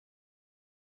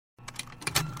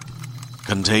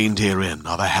Contained herein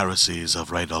are the heresies of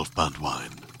Radolf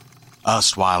Burntwine,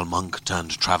 erstwhile monk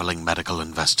turned traveling medical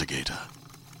investigator.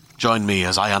 Join me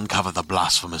as I uncover the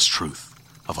blasphemous truth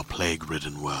of a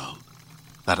plague-ridden world,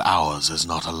 that ours is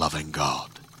not a loving God,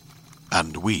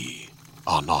 and we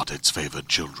are not its favored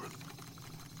children.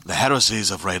 The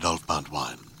heresies of Radolf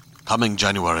Burntwine, coming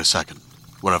January 2nd,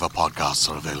 wherever podcasts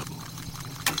are available.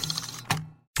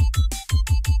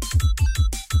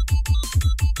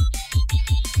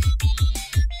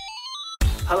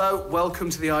 Hello, welcome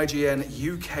to the IGN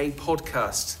UK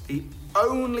podcast, the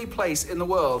only place in the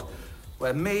world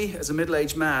where me, as a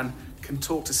middle-aged man, can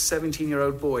talk to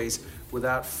 17-year-old boys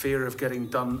without fear of getting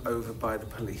done over by the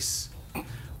police.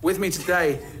 With me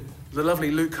today, the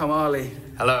lovely Luke Kamali.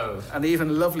 Hello. And the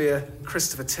even lovelier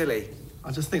Christopher Tilley.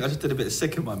 I just did a bit of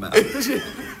sick in my mouth. Did you?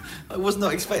 I was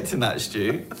not expecting that,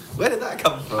 Stu. Where did that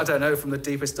come from? I don't know, from the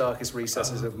deepest, darkest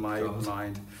recesses of my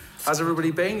mind. How's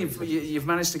everybody been? You've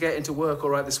managed to get into work all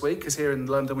right this week? Because here in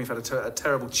London we've had a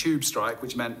terrible tube strike,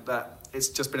 which meant that it's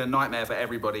just been a nightmare for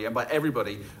everybody. And by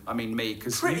everybody, I mean me,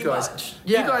 because you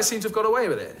guys seem to have got away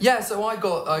with it. Yeah, so I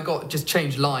got just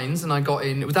changed lines, and I got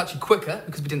in. It was actually quicker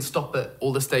because we didn't stop at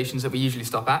all the stations that we usually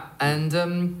stop at.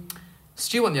 And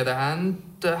Stu, on the other hand,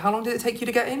 how long did it take you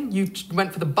to get in? You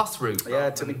went for the bus route. Yeah,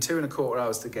 it took me 2.25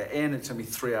 hours to get in. It took me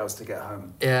 3 hours to get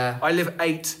home. Yeah. I live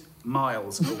 8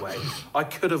 miles away. I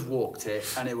could have walked it,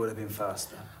 and it would have been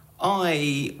faster.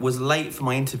 I was late for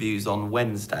my interviews on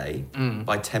Wednesday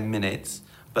by 10 minutes,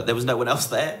 but there was no one else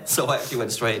there, so I actually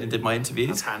went straight in and did my interviews.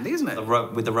 That's handy, isn't it?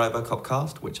 With the RoboCop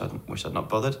cast, which I wish I'd not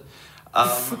bothered.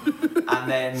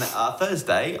 And then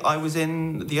Thursday, I was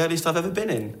in the earliest I've ever been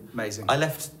in. Amazing. I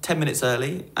left 10 minutes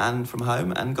early and from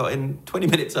home and got in 20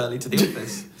 minutes early to the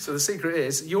office. So the secret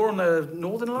is, you're on the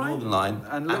Northern Line? Northern Line.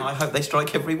 And I hope they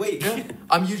strike every week. Yeah.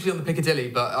 I'm usually on the Piccadilly,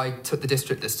 but I took the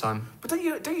District this time. But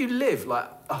don't you live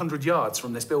like 100 yards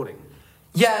from this building?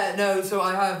 Yeah, no, so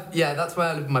I have... Yeah, that's where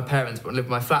I live with my parents, but I live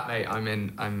with my flatmate. I'm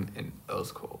in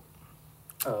Earl's Court.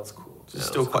 Oh, that's cool. It's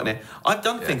still quite near. I've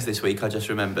done things this week, I just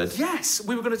remembered. Yes,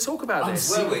 we were going to talk about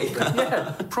this. Were we?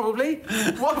 Yeah, probably.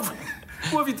 What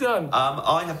have you done?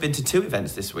 I have been to 2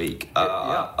 events this week.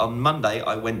 On Monday,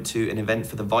 I went to an event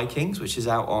for the Vikings, which is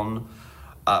out on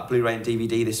Blu-ray and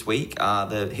DVD this week,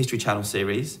 the History Channel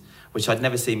series, which I'd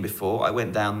never seen before. I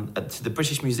went down to the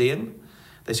British Museum.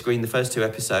 They screened the first 2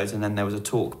 episodes, and then there was a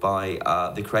talk by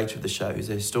the creator of the show, who's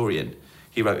a historian.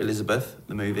 He wrote Elizabeth,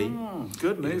 the movie.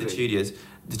 Good movie.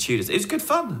 The Tudors. It was good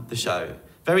fun, the show.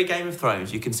 Very Game of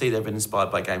Thrones. You can see they've been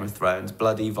inspired by Game of Thrones.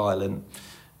 Bloody, violent,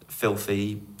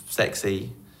 filthy,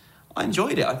 sexy. I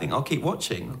enjoyed it. I think I'll keep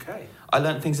watching. Okay. I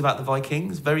learned things about the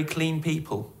Vikings. Very clean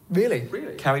people. Really?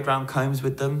 Carried round combs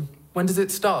with them. When does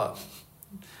it start?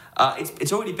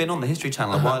 It's already been on the History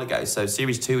Channel a while ago, so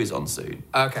Series 2 is on soon.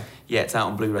 Okay. Yeah, it's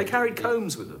out on Blu-ray. They carried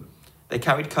combs with them? They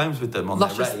carried combs with them on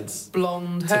Luscious their raids.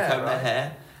 blonde to hair. comb their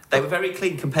hair. They were very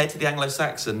clean compared to the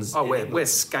Anglo-Saxons. Oh, we're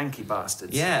skanky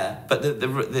bastards. Yeah, but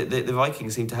the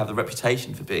Vikings seem to have the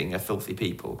reputation for being a filthy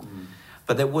people.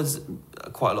 But there was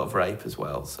quite a lot of rape as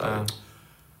well, so...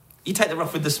 You take the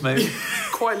rough with the smooth.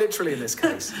 Quite literally in this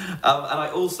case. And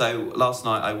I also, last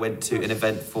night, I went to an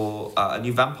event for a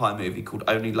new vampire movie called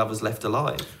Only Lovers Left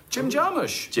Alive. Jim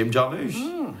Jarmusch. Jim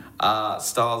Jarmusch.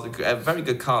 Stars a very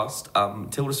good cast.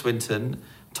 Tilda Swinton,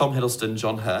 Tom Hiddleston,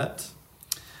 John Hurt.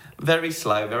 Very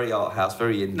slow, very art house,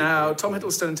 very indie. Now, Tom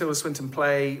Hiddleston and Tilda Swinton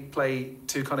play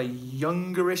 2 kind of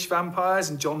youngerish vampires,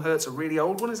 and John Hurt's a really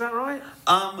old one, is that right?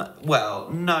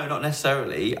 Well, no, not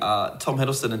necessarily. Tom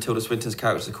Hiddleston and Tilda Swinton's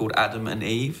characters are called Adam and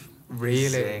Eve.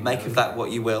 Really? Make of that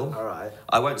what you will. All right.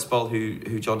 I won't spoil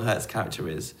who John Hurt's character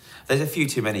is. There's a few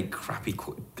too many crappy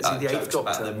jokes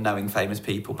about them knowing famous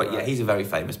people, but yeah, he's a very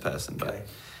famous person, but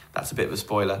that's a bit of a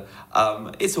spoiler.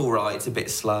 It's all right, it's a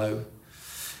bit slow.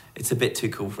 It's a bit too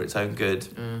cool for its own good.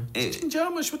 Jim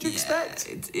Jarmusch, what do you expect?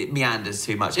 It meanders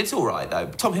too much. It's all right, though.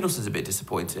 Tom Hiddleston's a bit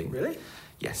disappointing. Really?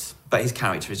 Yes, but his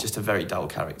character is just a very dull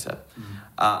character.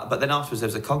 But then afterwards there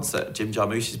was a concert. Jim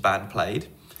Jarmusch's band played.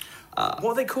 What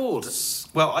are they called?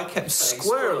 Well, I kept saying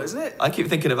Squirrel, isn't it? I keep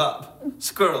thinking of Up.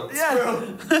 Squirrel. Yeah.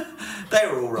 Squirrel. They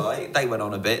were all right. They went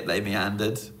on a bit. They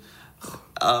meandered.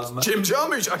 Jim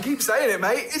Jarmusch. I keep saying it,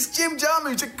 mate. It's Jim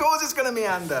Jarmusch. Of course it's going to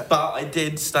meander. But I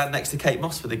did stand next to Kate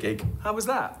Moss for the gig. How was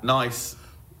that? Nice.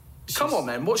 Come on,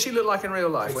 then. What's she look like in real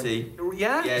life? Pretty.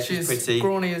 Yeah? Yeah, she's pretty.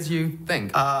 Scrawny as you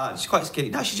think. She's quite skinny.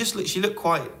 No, she looked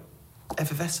quite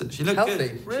effervescent. She looked healthy.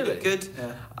 good. Really? She looked good.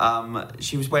 Yeah.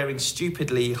 She was wearing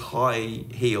stupidly high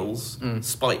heels,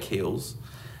 spike heels,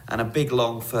 and a big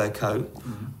long fur coat.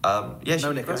 She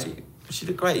looked great. She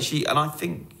looked great. And I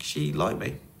think she liked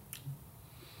me.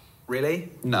 Really?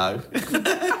 No.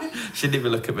 She didn't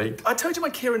even look at me. I told you my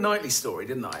Keira Knightley story,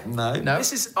 didn't I? No.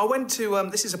 This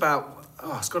is about,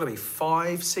 it's got to be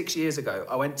 5-6 years ago.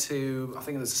 I went to, I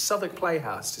think it was Southwark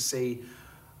Playhouse to see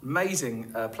an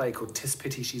amazing play called 'Tis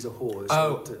Pity She's a Whore.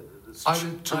 It's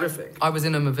terrific. I was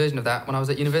in a version of that when I was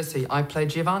at university. I played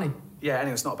Giovanni. Yeah,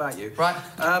 anyway, it's not about you. Right.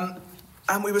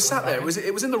 And we were sat there.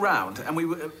 It was in the round, and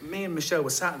me and Michelle were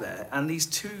sat there, and these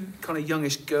two kind of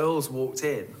youngish girls walked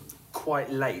in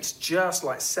quite late, just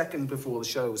like seconds before the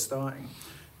show was starting.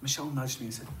 Michelle nudged me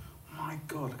and said, "Oh my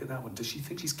God, look at that one. Does she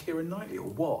think she's Keira Knightley or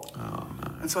what?" Oh,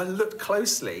 no. And so I looked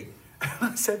closely, and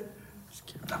I said,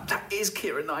 "That is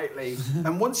Keira Knightley."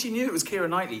 And once you knew it was Keira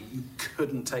Knightley, you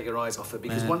couldn't take your eyes off her,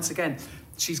 because once again,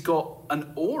 she's got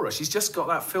an aura. She's just got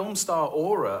that film star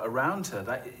aura around her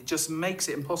that it just makes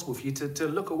it impossible for you to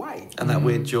look away. And that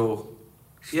weird jaw.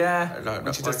 Yeah, I don't know.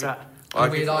 when she does that.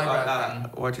 Weird eyebrow.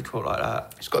 Why'd you talk like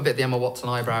that? She's got a bit of the Emma Watson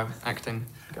eyebrow acting.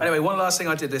 Anyway, one last thing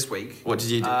I did this week. What did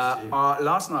you do?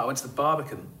 Last night I went to the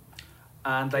Barbican,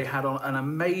 and they had on an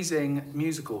amazing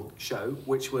musical show,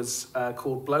 which was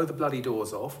called Blow the Bloody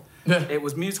Doors Off. It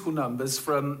was musical numbers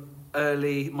from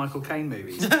early Michael Caine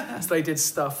movies. So they did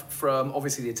stuff from,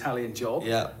 obviously, The Italian Job,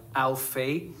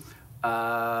 Alfie,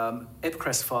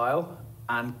 Ipcress File,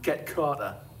 and Get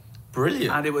Carter.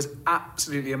 Brilliant. And it was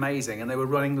absolutely amazing. And they were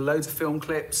running loads of film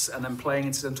clips and then playing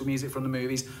incidental music from the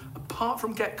movies, apart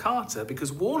from Get Carter, because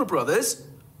Warner Brothers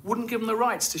wouldn't give them the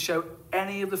rights to show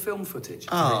any of the film footage.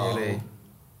 Oh. Really?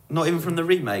 Not even from the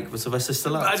remake with Sylvester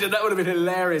Stallone? Imagine, that would have been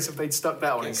hilarious if they'd stuck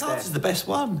that on Get instead. Carter's the best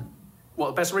one. What,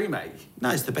 the best remake?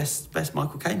 No, it's the best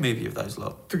Michael Caine movie of those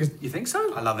lot. You think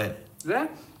so? I love it. Yeah?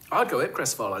 I'd go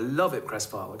Ipcress File. I love Ipcress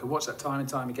File. I could watch that time and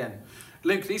time again.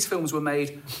 Luke, these films were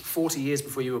made 40 years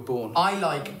before you were born. I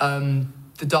like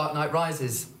The Dark Knight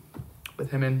Rises with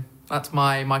him in. That's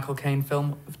my Michael Caine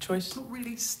film of choice. It's not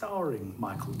really starring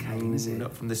Michael Caine, is it?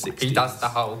 Not from the 60s. He does the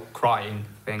whole crying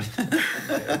thing.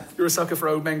 You're a sucker for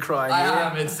old men crying. I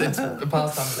yeah? am. It's a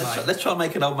pastime of mine. Let's try and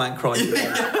make an old man cry.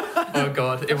 Oh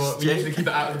God, we usually keep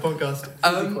it out of the podcast.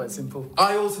 It's quite simple.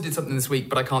 I also did something this week,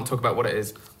 but I can't talk about what it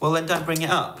is. Well, then don't bring it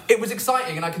up. It was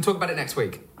exciting, and I can talk about it next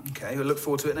week. Okay, we'll look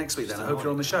forward to it next week then. I hope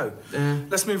you're on the show.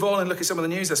 Let's move on and look at some of the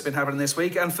news that's been happening this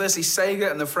week. And firstly, Sega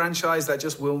and the franchise that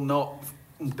just will not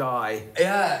die.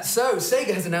 Yeah, so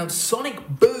Sega has announced Sonic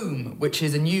Boom, which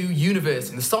is a new universe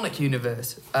in the Sonic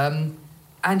universe. And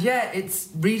yeah, it's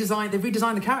redesigned. They've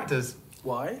redesigned the characters.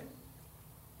 Why?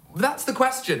 That's the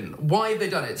question. Why have they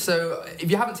done it? So, if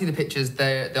you haven't seen the pictures,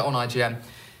 they're on IGN.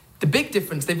 The big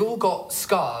difference, they've all got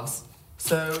scarves.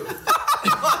 So,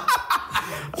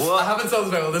 I haven't told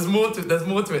you about. There's more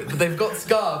to it. But they've got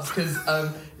scarves because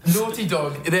Naughty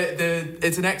Dog.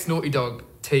 It's an ex-Naughty Dog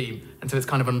team, and so it's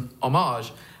kind of an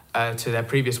homage to their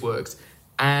previous works.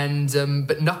 And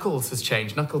but Knuckles has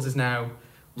changed. Knuckles is now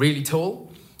really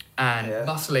tall and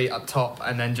muscly up top,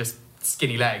 and then just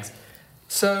skinny legs.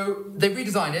 So they've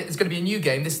redesigned it. It's going to be a new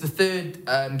game. This is the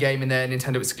third game in their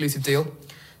Nintendo exclusive deal.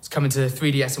 It's coming to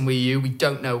 3DS and Wii U. We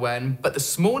don't know when. But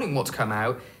this morning what's come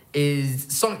out is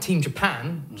Sonic Team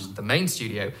Japan, which is the main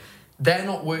studio. They're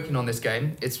not working on this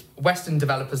game. It's Western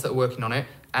developers that are working on it.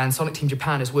 And Sonic Team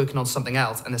Japan is working on something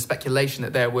else. And there's speculation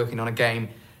that they're working on a game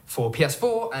for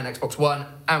PS4 and Xbox One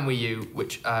and Wii U,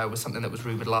 which was something that was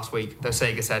rumoured last week, though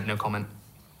Sega said no comment.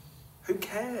 Who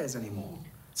cares anymore?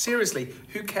 Seriously,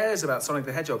 who cares about Sonic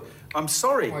the Hedgehog? I'm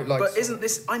sorry, Like but Sonic. isn't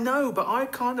this... I know, but I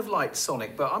kind of liked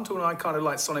Sonic, but I'm talking I kind of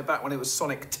liked Sonic back when it was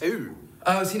Sonic 2.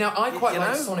 Oh, see, now I quite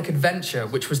like Sonic Adventure,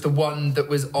 which was the one that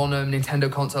was on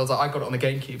Nintendo consoles. I got it on the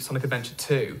GameCube, Sonic Adventure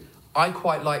 2. I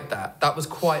quite liked that. That was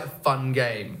quite a fun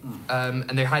game. And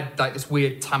they had like this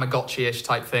weird Tamagotchi-ish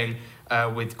type thing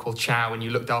called Chow, and you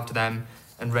looked after them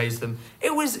and raised them.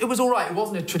 It was all right. It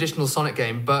wasn't a traditional Sonic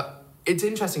game, but it's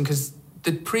interesting because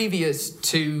the previous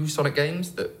two Sonic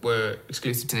games that were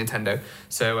exclusive to Nintendo,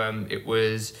 so it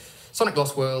was Sonic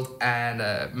Lost World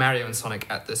and Mario and Sonic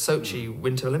at the Sochi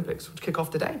Winter Olympics, which kick off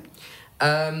today.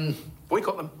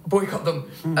 Boycott them. Boycott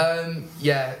them.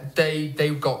 Yeah, they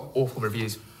got awful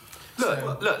reviews.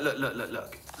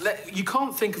 Look. You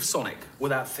can't think of Sonic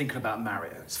without thinking about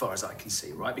Mario, as far as I can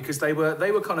see, right? Because they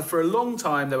were kind of, for a long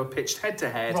time, they were pitched head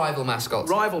to head. Rival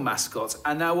mascots.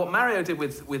 And now what Mario did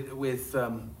with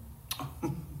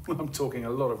I'm talking a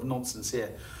lot of nonsense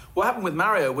here. What happened with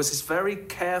Mario was this very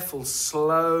careful,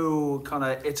 slow kind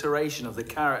of iteration of the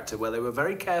character where they were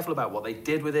very careful about what they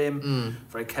did with him,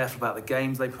 very careful about the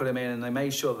games they put him in, and they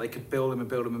made sure that they could build him and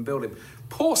build him and build him.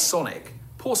 Poor Sonic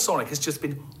has just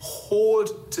been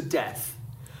hawed to death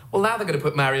Well, now they're going to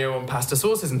put Mario on pasta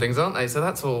sauces and things, aren't they? So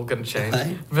that's all going to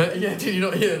change. But yeah, did you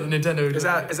not hear the Nintendo? Is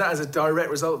that as a direct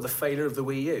result of the failure of the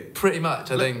Wii U? Pretty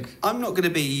much, I think. I'm not going to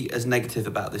be as negative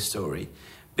about this story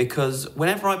because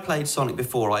whenever I played Sonic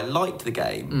before, I liked the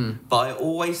game, but I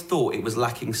always thought it was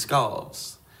lacking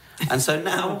scarves. And so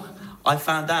now I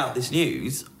found out this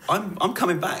news, I'm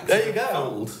coming back. There you go.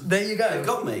 Fold. There you go. It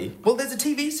got me. Well, there's a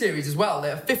TV series as well.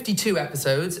 There are 52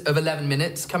 episodes of 11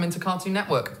 minutes coming to Cartoon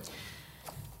Network.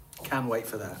 Can wait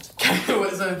for that.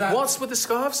 So What's with the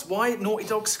scarves? Why Naughty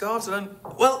Dog scarves? I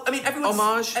don't... Well, I mean,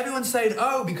 Homage? everyone's saying,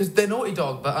 oh, because they're Naughty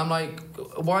Dog. But I'm like,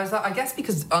 why is that? I guess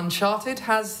because Uncharted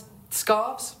has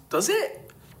scarves. Does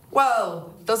it?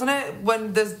 Well, doesn't it?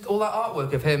 When there's all that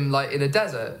artwork of him, like, in a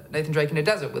desert. Nathan Drake in a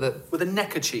desert with a... With a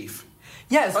neckerchief.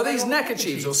 Yes. Are these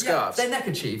neckerchiefs or scarves? Yeah, they're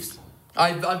neckerchiefs.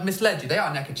 I've misled you. They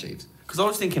are neckerchiefs. Because I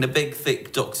was thinking a big,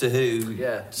 thick Doctor Who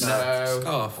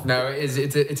scarf. No,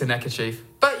 it's a neckerchief.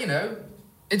 But, you know,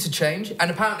 it's a change.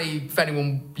 And apparently, for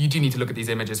anyone, you do need to look at these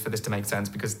images for this to make sense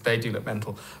because they do look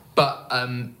mental. But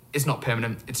it's not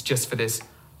permanent. It's just for this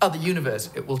other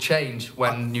universe. It will change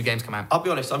when new games come out. I'll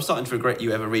be honest, I'm starting to regret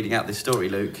you ever reading out this story,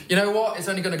 Luke. You know what? It's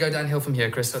only going to go downhill from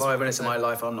here, Chris. 5 minutes of my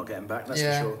life I'm not getting back, that's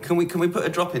for sure. Can we put a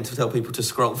drop in to tell people to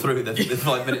scroll through the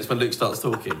 5 minutes when Luke starts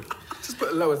talking? Just put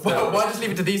a lower third. Well, why just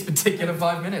leave it to these particular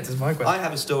 5 minutes is my question. I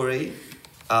have a story.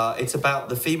 It's about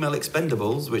the female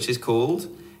Expendables, which is called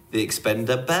the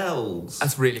Expendables.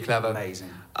 That's really clever. Amazing.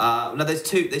 No, there's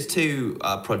two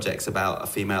projects about a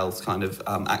female's kind of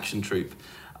action troupe.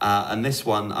 And this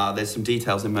one, there's some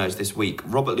details emerged this week.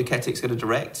 Robert Luketic's going to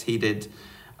direct. He did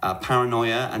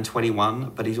Paranoia and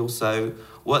 21, but he's also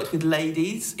worked with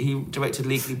ladies. He directed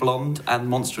Legally Blonde and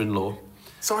Monster-in-Law.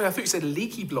 Sorry, I thought you said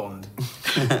Leaky Blonde.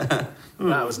 That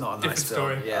was not a nice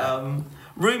story. Film. Yeah.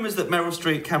 Rumours that Meryl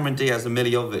Streep, Cameron Diaz and Mila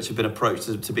Jovovich have been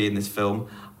approached to be in this film.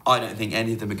 I don't think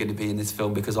any of them are going to be in this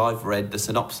film because I've read the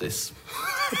synopsis.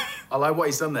 I like what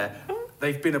he's done there.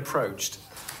 They've been approached.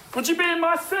 Would you be in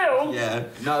my film? Yeah.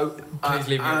 No, Please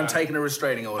leave me I'm alone. taking a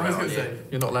restraining order. I was on going to you. say,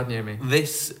 you're not allowed near me.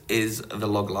 This is the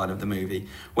logline of the movie.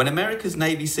 When America's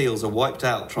Navy SEALs are wiped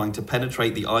out trying to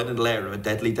penetrate the island lair of a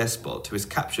deadly despot who has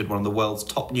captured one of the world's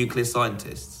top nuclear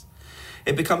scientists,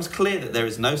 it becomes clear that there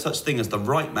is no such thing as the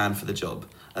right man for the job,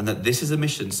 and that this is a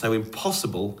mission so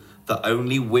impossible that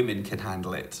only women can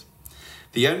handle it.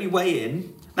 The only way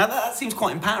in... Now that seems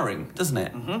quite empowering, doesn't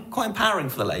it? Mm-hmm. Quite empowering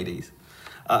for the ladies.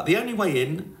 The only way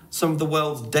in... Some of the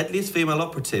world's deadliest female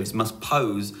operatives must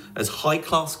pose as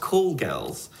high-class call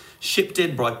girls shipped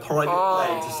in by private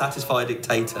plane to satisfy a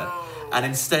dictator and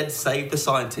instead save the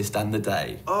scientist and the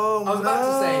day. Oh, I was about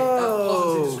to say that's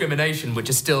positive discrimination, which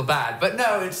is still bad, but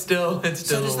no, it's still.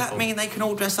 So does that mean they can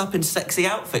all dress up in sexy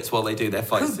outfits while they do their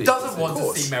fight Who scenes? doesn't want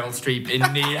to see Meryl Streep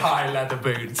in knee-high leather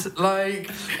boots? Like,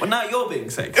 Well, now you're being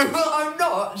sexy. well, I'm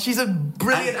not. She's a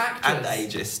brilliant actress And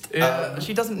ageist. Yeah,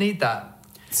 she doesn't need that.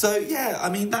 So, yeah, I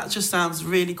mean, that just sounds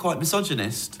really quite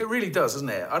misogynist. It really does, doesn't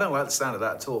it? I don't like the sound of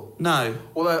that at all. No.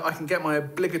 Although I can get my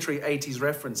obligatory 80s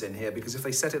reference in here because if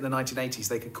they set it in the 1980s,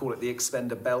 they could call it the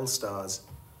Expendable Stars.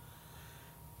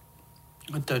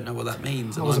 I don't know what that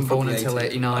means. I wasn't born until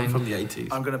 89. I'm from the 80s.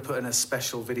 I'm going to put in a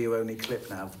special video-only clip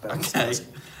now of the Bell Okay. Stars.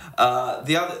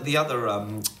 The other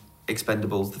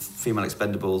Expendables, the female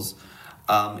Expendables,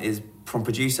 is from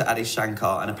producer Adi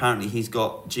Shankar, and apparently he's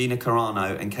got Gina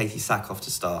Carano and Katie Sackhoff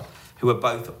to star, who are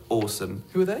both awesome.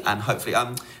 Who are they? And hopefully,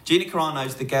 Gina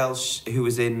Carano's the girl who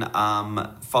was in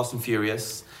Fast and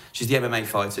Furious. She's the MMA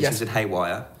fighter. Yes. She's in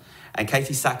Haywire. And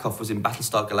Katie Sackhoff was in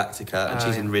Battlestar Galactica, and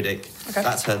she's in Riddick. Okay.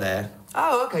 That's her there.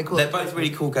 Oh, okay, cool. They're both really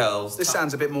cool girls. This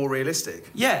sounds a bit more realistic.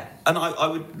 Yeah, and I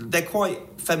would. They're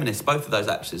quite feminist, both of those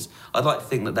actors. I'd like to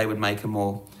think that they would make a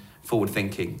more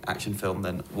forward-thinking action film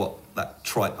than what that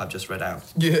tripe I've just read out.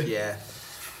 Yeah.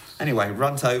 Anyway,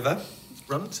 runt over.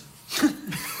 Runt?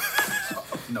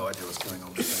 No idea what's going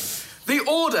on with that. The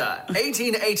Order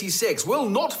 1886 will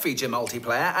not feature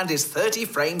multiplayer and is 30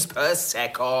 frames per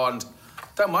second.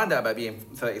 Don't mind that about being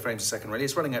 30 frames a second, really.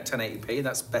 It's running at 1080p.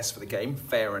 That's best for the game.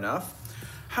 Fair enough.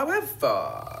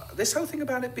 However, this whole thing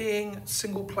about it being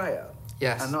single player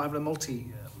and not having a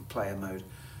multiplayer mode,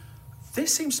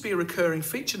 this seems to be a recurring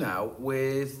feature now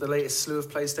with the latest slew of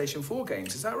PlayStation 4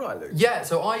 games. Is that right, Luke? Yeah,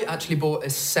 so I actually bought a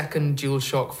second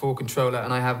DualShock 4 controller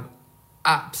and I have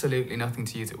absolutely nothing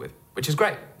to use it with, which is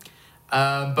great.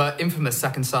 But Infamous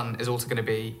Second Son is also going to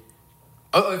be...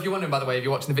 Oh, if you're wondering, by the way, if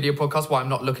you're watching the video podcast, why I'm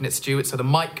not looking at Stuart, so the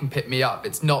mic can pick me up.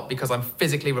 It's not because I'm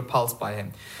physically repulsed by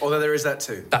him. Although there is that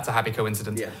too. That's a happy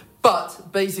coincidence. Yeah.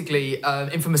 But basically,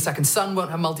 Infamous Second Son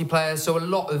won't have multiplayer, so a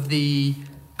lot of the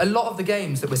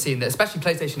games that we're seeing, especially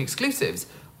PlayStation exclusives,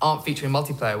 aren't featuring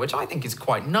multiplayer, which I think is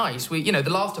quite nice. The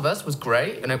Last of Us was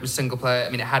great, and it was single player. I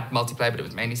mean, it had multiplayer, but it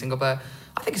was mainly single player.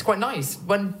 I think it's quite nice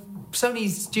when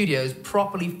Sony's studios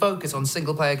properly focus on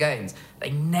single player games.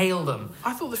 They nail them.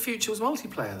 I thought the future was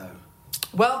multiplayer, though.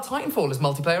 Well, Titanfall is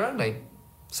multiplayer only.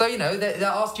 So, there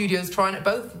are studios trying it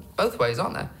both ways,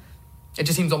 aren't there? It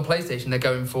just seems on PlayStation they're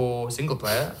going for single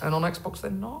player, and on Xbox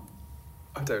they're not.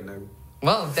 I don't know.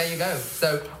 Well, there you go.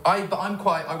 So I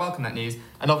welcome that news,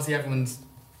 and obviously everyone's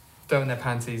throwing their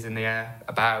panties in the air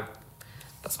about.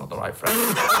 That's not the right phrase.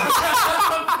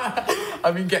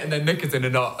 I mean, getting their knickers in a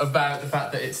knot about the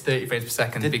fact that it's 30 frames per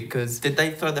second because. Did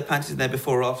they throw their panties in there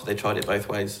before or after they tried it both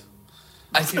ways?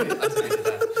 I see what you did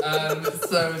there.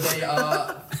 So they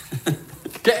are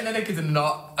getting their knickers in a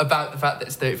knot about the fact that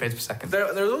it's 30 frames per second.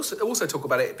 There's also talk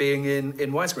about it being in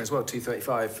widescreen as well,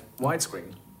 235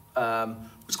 widescreen,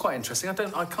 which is quite interesting.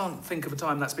 I can't think of a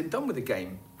time that's been done with a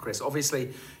game, Chris.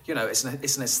 Obviously, it's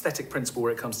an aesthetic principle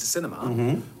where it comes to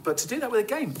cinema, but to do that with a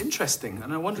game, interesting.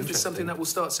 And I wonder if it's something that we'll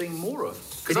start seeing more of.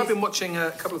 Because I've been watching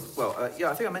a couple of. I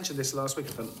think I mentioned this last week.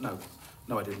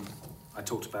 No, I didn't. I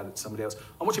talked about it to somebody else.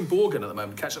 I'm watching Borgen at the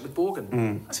moment, catching up with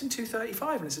Borgen. That's in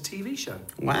 235 and it's a TV show.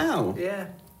 Wow. Yeah.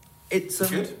 It's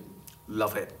good.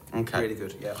 Love it. Okay. Really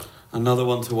good, yeah. Another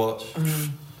one to watch.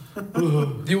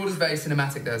 The order's very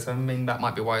cinematic though, so I mean that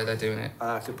might be why they're doing it.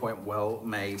 Good point, well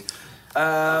made.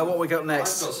 What we got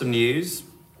next? I've got some news.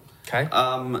 Okay.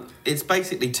 It's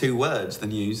basically 2 words, the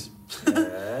news.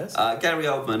 Yes. Gary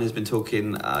Oldman has been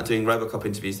doing RoboCop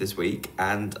interviews this week,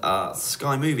 and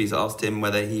Sky Movies asked him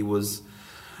whether he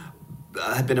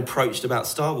had been approached about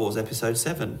Star Wars Episode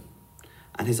 7,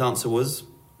 and his answer was,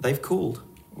 they've called.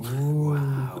 Ooh.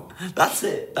 Wow. That's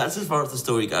it. That's as far as the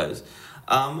story goes.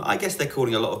 I guess they're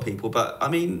calling a lot of people, but I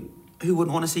mean, who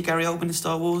wouldn't want to see Gary Oldman in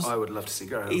Star Wars? I would love to see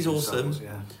Gary Oldman. He's in awesome. Star Wars,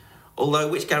 yeah. Although,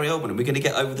 which Gary Oldman? Are we going to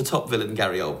get over the top villain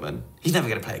Gary Oldman? He's never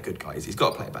going to play a good guy. He's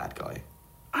got to play a bad guy.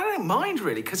 I don't mind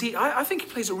really, because I think he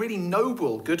plays a really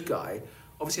noble good guy.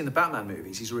 Obviously, in the Batman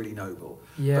movies, he's really noble.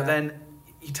 Yeah. But then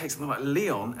you take something like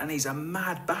Leon, and he's a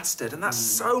mad bastard, and that's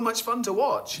so much fun to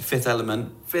watch. Fifth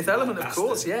Element. Fifth Element, of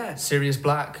course, yeah. Sirius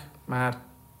Black, mad,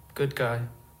 good guy.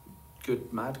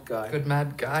 Good mad guy. Good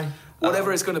mad guy.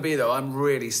 Whatever it's going to be, though, I'm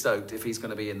really stoked if he's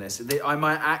going to be in this. I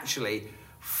might actually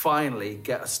finally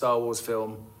get a Star Wars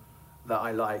film that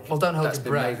I like. Well, don't hold that's your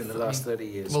been breath. made in the last 30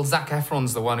 years. Well, Zac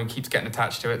Efron's the one who keeps getting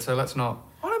attached to it, so let's not.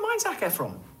 I don't mind Zac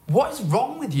Efron. What is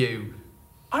wrong with you?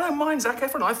 I don't mind Zac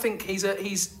Efron. I think he's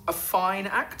a fine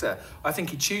actor. I think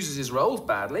he chooses his roles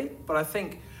badly, but I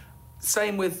think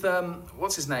same with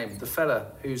what's his name, the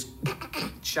fella who's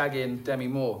shagging Demi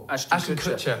Moore, Ashton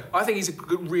Kutcher. I think he's a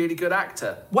really good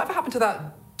actor. Whatever happened to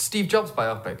that Steve Jobs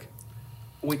biopic?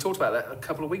 We talked about that a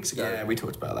couple of weeks ago. Yeah, we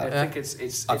talked about that. I think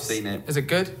it's I've seen it. Is it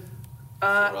good?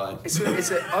 Right. I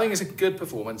think it's a good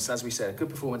performance, as we said, a good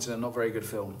performance in a not very good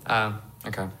film.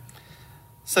 Okay.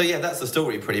 So yeah, that's the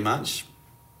story pretty much.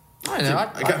 I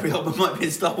know. Gary Oldman might be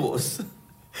in Star Wars.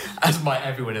 As might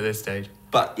everyone at this stage.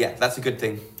 But yeah, that's a good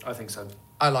thing. I think so.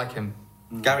 I like him.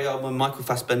 Gary Oldman, Michael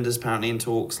Fassbender's apparently in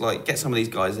talks. Like, get some of these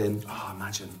guys in. Oh,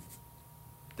 imagine.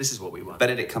 This is what we want.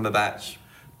 Benedict Cumberbatch.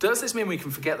 Does this mean we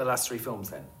can forget the last 3 films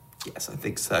then? Yes, I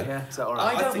think so. Yeah, is that all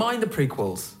right? I don't mind the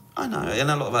prequels. I know, and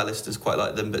a lot of our listeners quite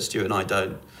like them, but Stuart and I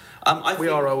don't. We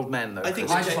are old men, though. I think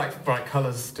I just like bright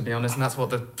colours, to be honest, and that's what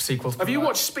the sequels. Have you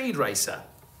watched Speed Racer?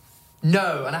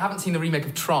 No, and I haven't seen the remake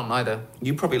of Tron either.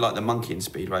 You probably like the monkey in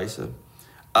Speed Racer.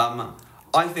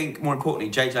 I think, more importantly,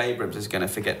 J.J. Abrams is going to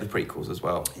forget the prequels as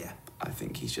well. Yeah. I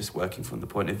think he's just working from the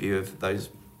point of view of those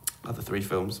other 3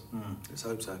 films. Let's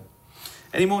hope so.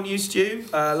 Any more news, Stu?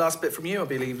 Last bit from you, I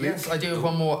believe, Luke. Yes, I do have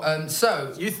one more.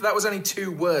 That was only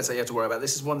 2 words that you had to worry about.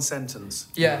 This is 1 sentence.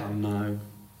 Yeah. Oh, no.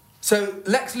 So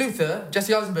Lex Luthor,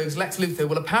 Jesse Eisenberg's Lex Luthor,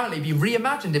 will apparently be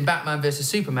reimagined in Batman vs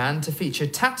Superman to feature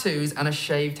tattoos and a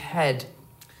shaved head.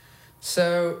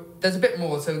 So there's a bit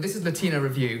more. So this is Latino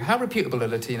Review. How reputable are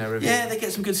Latino Review? Yeah, they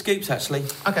get some good scoops, actually.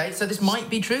 Okay, so this might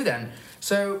be true then.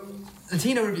 So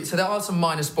Latino Review. So there are some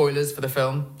minor spoilers for the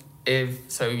film.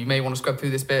 So you may want to scrub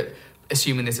through this bit,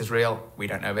 assuming this is real. We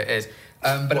don't know if it is.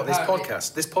 But this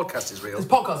podcast? This podcast is real. This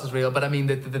podcast is real, but I mean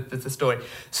the story.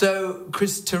 So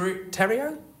Chris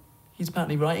Terrio, he's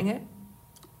apparently writing it.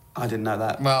 I didn't know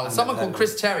that. Well, someone called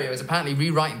Chris Terrio is apparently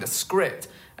rewriting the script,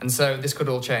 and so this could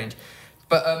all change.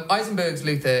 But Eisenberg's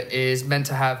Luthor is meant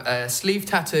to have a sleeve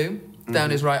tattoo down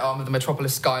his right arm of the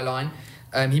Metropolis skyline.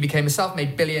 He became a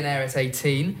self-made billionaire at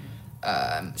 18.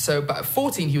 But at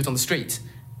 14, he was on the street.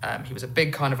 He was a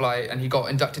big kind of and he got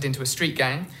inducted into a street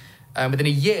gang. Within a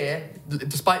year,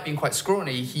 despite being quite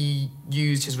scrawny, he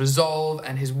used his resolve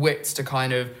and his wits to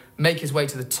kind of make his way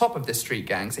to the top of this street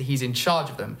gang, so he's in charge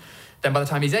of them. Then by the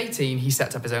time he's 18, he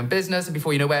sets up his own business, and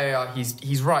before you know where we are,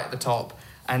 he's right at the top,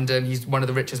 and he's one of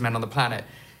the richest men on the planet.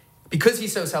 Because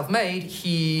he's so self-made,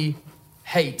 he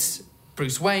hates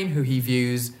Bruce Wayne, who he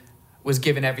views was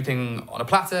given everything on a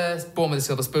platter, born with a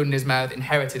silver spoon in his mouth,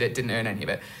 inherited it, didn't earn any of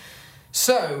it.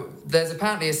 So there's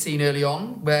apparently a scene early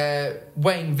on where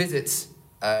Wayne visits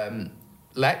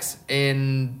Lex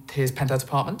in his penthouse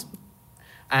apartment,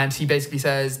 and he basically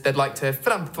says they'd like to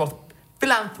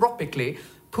philanthropically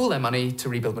pool their money to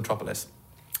rebuild Metropolis.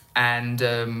 And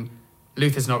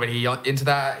Luthor's not really into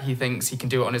that. He thinks he can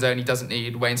do it on his own. He doesn't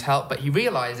need Wayne's help, but he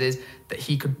realises that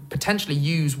he could potentially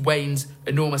use Wayne's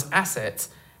enormous assets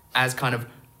as kind of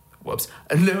Wayne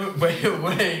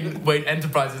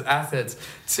Enterprises assets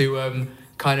to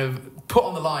kind of put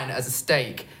on the line as a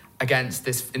stake against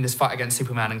in this fight against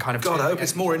Superman, and kind of... God, I hope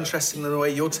it's more interesting than the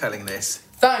way you're telling this.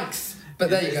 Thanks! But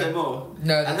there you go. Is there more?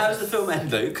 No. And how does the film end,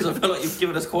 though? Because I feel like you've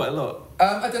given us quite a lot.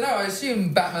 I don't know. I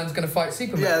assume Batman's going to fight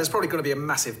Superman. Yeah, there's probably going to be a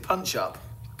massive punch-up.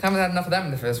 Haven't had enough of them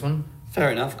in the first one.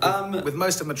 Fair enough. With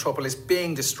most of Metropolis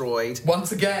being destroyed.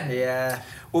 Once again. Yeah.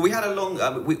 Well, we had a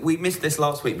long... we missed this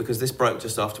last week because this broke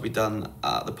just after we'd done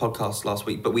the podcast last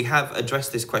week, but we have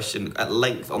addressed this question at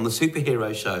length on the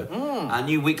Superhero Show, our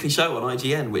new weekly show on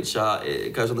IGN, which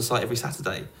it goes on the site every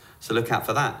Saturday, so look out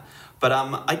for that. But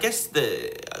I guess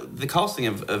the casting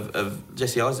of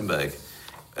Jesse Eisenberg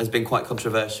has been quite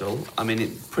controversial. I mean,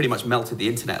 it pretty much melted the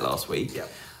internet last week. Yeah.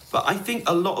 But I think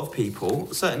a lot of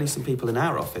people, certainly some people in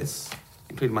our office,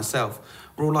 including myself,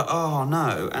 were all like, oh,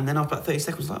 no. And then after about 30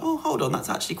 seconds, like, oh, hold on, that's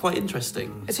actually quite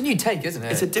interesting. It's a new take, isn't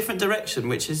it? It's a different direction,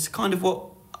 which is kind of what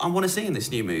I want to see in this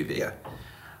new movie.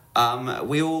 Yeah.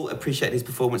 We all appreciate his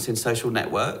performance in Social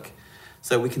Network.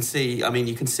 So we can see, I mean,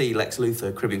 you can see Lex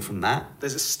Luthor cribbing from that.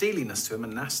 There's a steeliness to him, a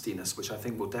nastiness, which I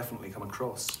think will definitely come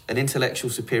across. An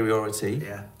intellectual superiority.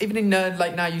 Yeah. Even in,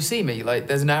 like, Now You See Me, like,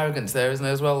 there's an arrogance there, isn't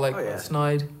there, as well? Like,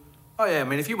 snide. Oh, yeah, I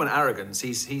mean, if you want arrogance,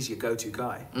 he's your go-to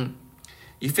guy.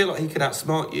 You feel like he could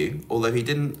outsmart you, although he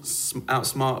didn't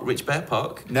outsmart Rich Bear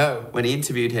Park. No. When he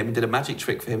interviewed him and did a magic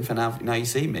trick for him for Now You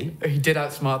See Me. He did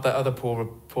outsmart that other poor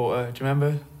reporter, do you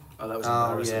remember? Oh, that was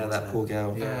embarrassing. Yeah, that poor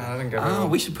girl. Yeah, I didn't go Oh,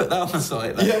 we should put that on the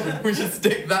site. Yeah, we should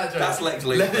stick that joke. That's Lex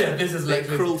Luthor. Yeah, this is Lex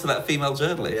Luthor. Cruel to that female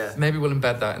journalist. Yeah. Maybe we'll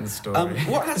embed that in the story.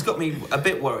 What has got me a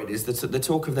bit worried is the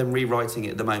talk of them rewriting it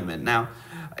at the moment. Now,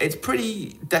 it's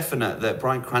pretty definite that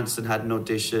Bryan Cranston had an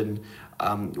audition.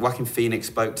 Joaquin Phoenix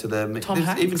spoke to them.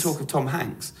 There's even talk of Tom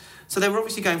Hanks. So they were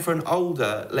obviously going for an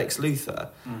older Lex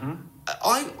Luthor. Mm-hmm.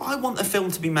 I want the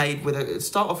film to be made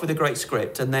start off with a great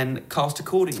script and then cast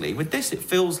accordingly. With this, it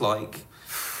feels like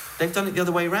they've done it the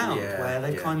other way around, where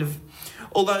they kind of...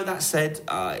 Although that said,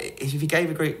 if you gave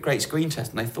a great screen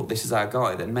test and they thought this is our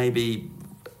guy, then maybe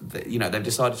they've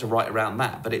decided to write around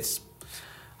that. But it's,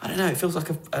 I don't know, it feels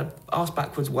like a arse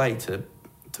backwards way to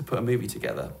put a movie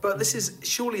together. But this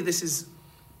is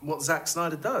what Zack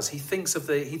Snyder does. He thinks of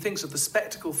the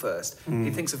spectacle first. He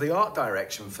thinks of the art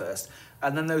direction first,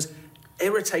 and then those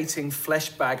irritating flesh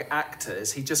bag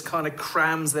actors, he just kind of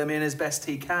crams them in as best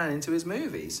he can into his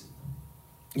movies.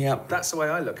 Yeah, that's the way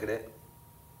I look at it.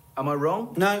 Am I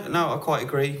wrong? No, I quite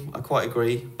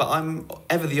agree. But I'm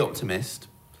ever the optimist.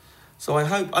 So I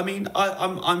hope. I mean,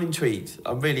 I'm intrigued.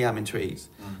 I really am intrigued.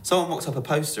 Someone mocked up a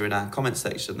poster in our comment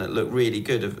section that looked really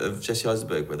good of Jesse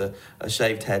Eisenberg with a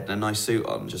shaved head and a nice suit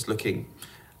on, just looking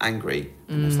angry.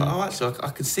 And it's like, oh, actually, I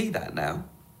can see that now.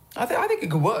 I think it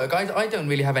could work. I don't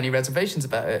really have any reservations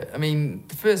about it. I mean,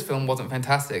 the first film wasn't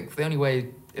fantastic. The only way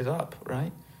is up,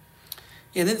 right?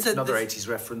 Yeah, another 80s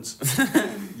reference.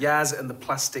 Yaz and the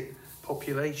Plastic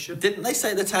Population. Didn't they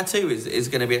say the tattoo is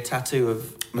going to be a tattoo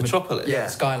of Metropolis? Yeah,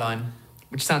 Skyline,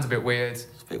 which sounds a bit weird.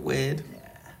 It's a bit weird. Yeah.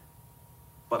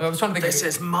 But I was trying to think this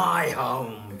is my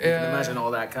home. You can imagine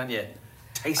all that, can't you?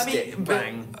 Taste it,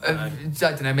 bang. I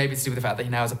don't know, maybe it's to do with the fact that he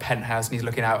now has a penthouse and he's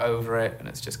looking out over it, and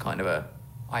it's just kind of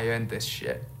I earned this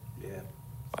shit. Yeah.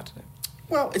 I don't know.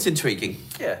 Well, it's intriguing.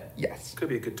 Yeah. Yes. Could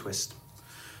be a good twist.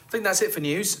 I think that's it for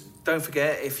news. Don't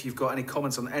forget, if you've got any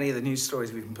comments on any of the news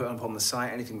stories we've been putting up on the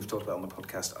site, anything we've talked about on the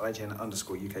podcast,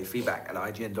 IGN_UK feedback at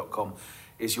IGN.com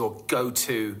is your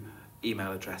go-to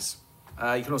email address.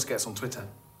 You can also get us on Twitter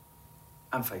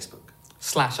and Facebook.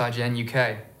 /IGN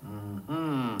UK.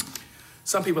 Mm-hmm.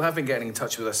 Some people have been getting in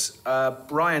touch with us.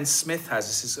 Brian Smith has.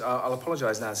 This is. I'll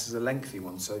apologise now. This is a lengthy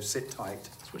one, so sit tight.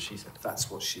 That's what she said.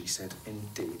 That's what she said,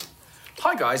 indeed.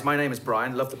 Hi, guys. My name is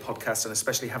Brian. Love the podcast and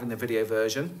especially having the video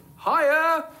version.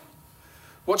 Hiya!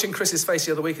 Watching Chris's face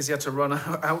the other week as he had to run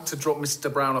out to drop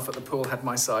Mr. Brown off at the pool had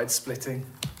my side splitting.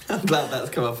 I'm glad that's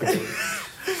come up again.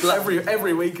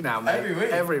 Every week now, mate.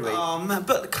 Every week. Oh, man,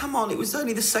 but come on, it was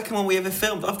only the second one we ever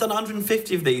filmed. I've done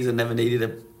 150 of these and never needed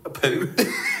a poo.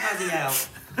 Bloody hell.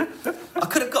 I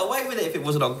could have got away with it if it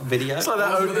wasn't on video. It's like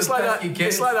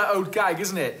that old gag,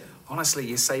 isn't it? Honestly,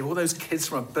 you save all those kids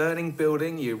from a burning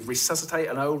building, you resuscitate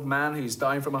an old man who's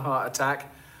dying from a heart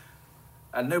attack,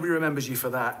 and nobody remembers you for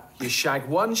that. You shag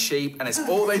one sheep, and it's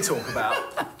all they talk about.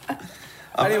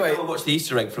 Anyway, I'll watch the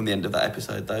Easter egg from the end of that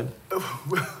episode, though.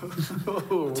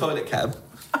 Toilet cab.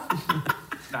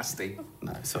 Nasty.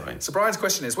 No, sorry. So Brian's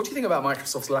question is, what do you think about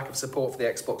Microsoft's lack of support for the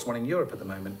Xbox One in Europe at the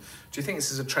moment? Do you think this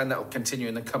is a trend that will continue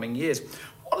in the coming years?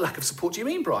 What lack of support do you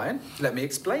mean, Brian? Let me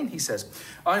explain, he says.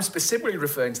 I'm specifically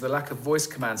referring to the lack of voice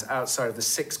commands outside of the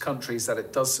 6 countries that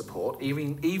it does support,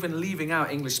 even leaving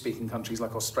out English-speaking countries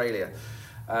like Australia.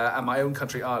 And my own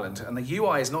country, Ireland, and the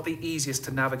UI is not the easiest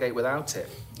to navigate without it.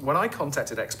 When I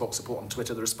contacted Xbox support on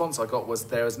Twitter, the response I got was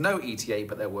there is no ETA,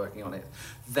 but they're working on it.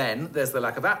 Then there's the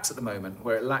lack of apps at the moment,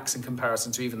 where it lacks in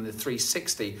comparison to even the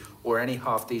 360 or any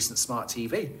half-decent smart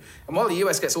TV. And while the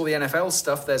US gets all the NFL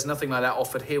stuff, there's nothing like that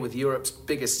offered here with Europe's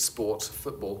biggest sport,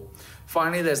 football.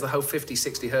 Finally, there's the whole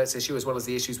 50-60 hertz issue, as well as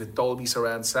the issues with Dolby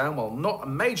surround sound. While not a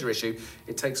major issue,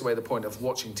 it takes away the point of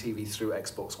watching TV through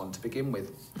Xbox One to begin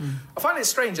with. I find it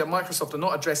strange that Microsoft are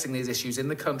not addressing these issues in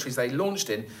the countries they launched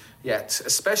in yet,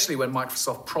 especially when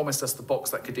Microsoft promised us the box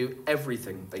that could do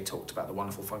everything. They talked about the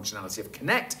wonderful functionality of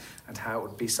Kinect and how it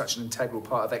would be such an integral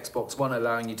part of Xbox One,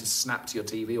 allowing you to snap to your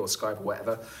TV or Skype or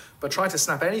whatever, but try to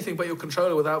snap anything but your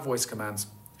controller without voice commands.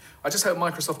 I just hope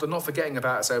Microsoft are not forgetting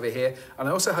about us over here, and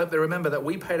I also hope they remember that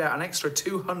we paid out an extra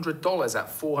 $200 at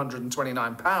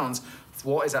 £429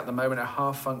 for what is at the moment a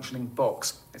half-functioning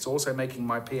box. It's also making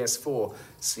my PS4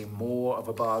 seem more of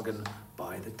a bargain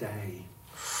by the day.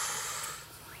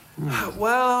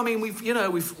 Well, I mean, we've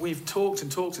talked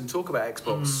about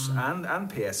Xbox and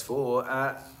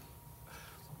PS4.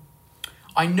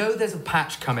 I know there's a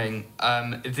patch coming.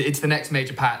 It's the next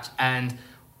major patch, and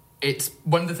it's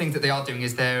one of the things that they are doing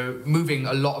is they're moving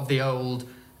a lot of the old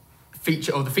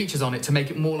features on it to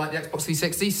make it more like the Xbox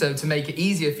 360. So to make it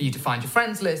easier for you to find your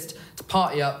friends list, to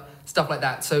party up, stuff like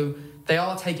that. So they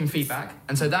are taking feedback,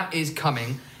 and so that is coming.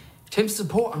 In terms of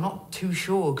support, I'm not too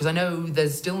sure, because I know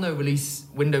there's still no release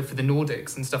window for the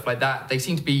Nordics and stuff like that. They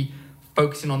seem to be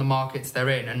focusing on the markets they're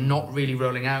in and not really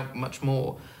rolling out much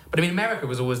more. But I mean, America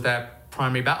was always their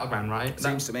primary battleground, right?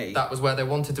 Seems to me. That was where they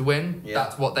wanted to win. Yeah.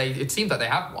 That's what it seems like they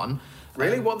have won.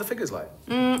 Really? What are the figures like?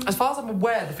 As far as I'm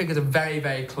aware, the figures are very,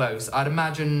 very close. I'd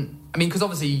imagine, because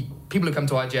obviously people who come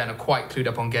to IGN are quite clued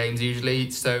up on games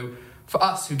usually. So for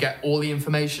us who get all the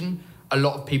information, a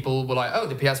lot of people were like, oh,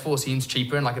 the PS4 seems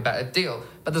cheaper and like a better deal.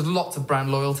 But there's lots of brand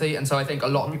loyalty. And so I think a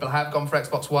lot of people have gone for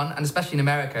Xbox One. And especially in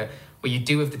America, where you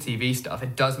do have the TV stuff,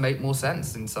 it does make more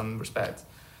sense in some respects.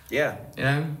 Yeah. You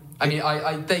know? I mean,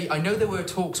 I know there were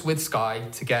talks with Sky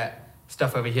to get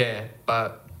stuff over here,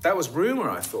 but... That was rumour,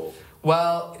 I thought.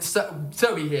 Well,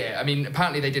 so we hear. I mean,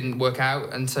 apparently they didn't work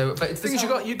out, and so... But it's the thing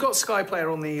is, you got Sky Player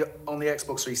on the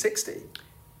Xbox 360.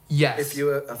 Yes. I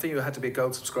think you had to be a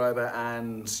gold subscriber,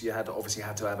 and you had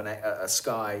to have a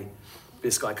Sky... be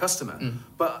a Sky customer.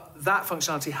 But that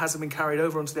functionality hasn't been carried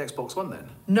over onto the Xbox One then?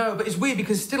 No, but it's weird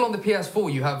because still on the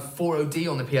PS4 you have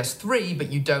 4OD on the PS3,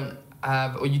 but you don't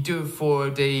have... Or you do have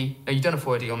 4OD... No, you don't have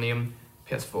 4OD on the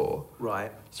PS4.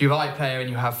 Right. So you have iPlayer and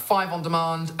you have 5 on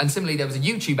demand, and similarly there was a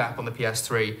YouTube app on the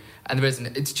PS3, and there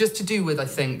isn't. It's just to do with, I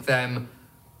think, them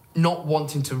not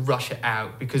wanting to rush it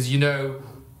out, because,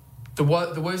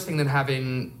 the worst thing than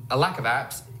having a lack of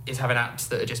apps is having apps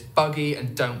that are just buggy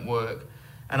and don't work.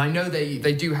 And I know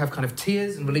they do have kind of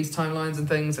tiers and release timelines and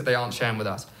things that they aren't sharing with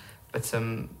us, but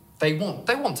they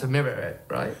want to mirror it,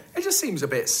 right? It just seems a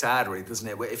bit sad, really, doesn't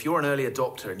it? If you're an early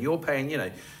adopter and you're paying,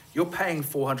 you're paying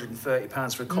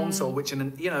 £430 for a console, which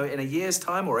in a year's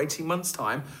time or 18 months'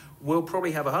 time will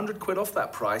probably have £100 off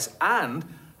that price and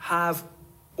have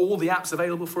all the apps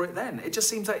available for it then. It just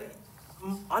seems like,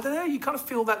 I don't know, you kind of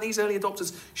feel that these early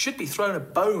adopters should be thrown a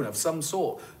bone of some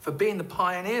sort for being the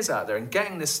pioneers out there and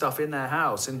getting this stuff in their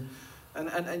house and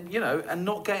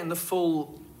not getting the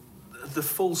full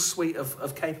suite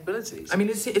of capabilities. I mean,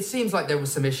 it seems like there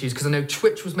was some issues, because I know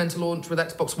Twitch was meant to launch with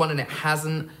Xbox One and it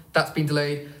hasn't. That's been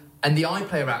delayed. And the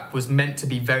iPlayer app was meant to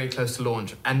be very close to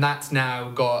launch, and that's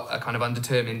now got a kind of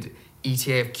undetermined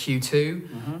ETA of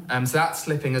Q2. So that's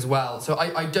slipping as well. So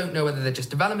I don't know whether they're just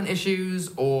development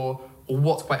issues or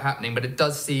what's quite happening, but it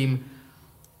does seem...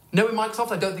 Knowing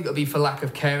Microsoft, I don't think it'll be for lack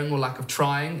of caring or lack of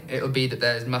trying. It'll be that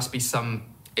there must be some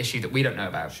issue that we don't know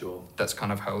about. Sure. That's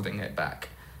kind of holding it back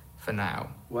for now.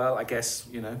 Well, I guess,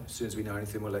 as soon as we know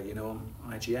anything, we'll let you know on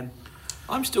IGN.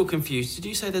 I'm still confused. Did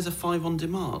you say there's a 5 on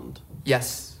demand?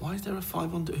 Yes. Why is there a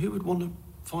 5 on... Who would want a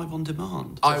 5 on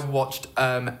demand? I watched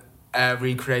a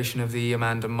recreation of the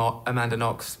Amanda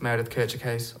Knox, Meredith Kircher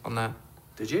case on that.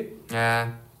 Did you?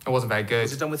 Yeah, it wasn't very good.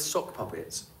 Was it done with sock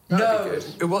puppets? No,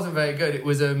 it wasn't very good. It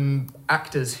was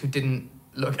actors who didn't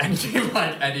look anything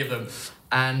like any of them.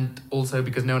 And also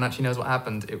because no one actually knows what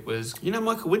happened, it was... You know,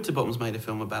 Michael Winterbottom's made a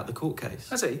film about the court case.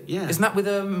 Has he? Yeah. Isn't that with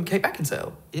Kate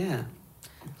Beckinsale? Yeah.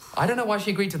 I don't know why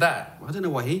she agreed to that. I don't know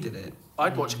why he did it.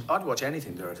 I'd watch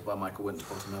anything directed by Michael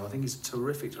Winterbottom, though. I think he's a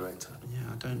terrific director. Yeah,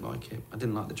 I don't like it. I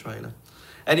didn't like the trailer.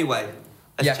 Anyway,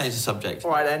 let's change the subject.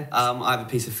 All right, then. I have a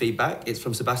piece of feedback. It's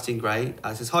from Sebastian Gray.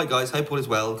 It says, "Hi, guys. Hope all is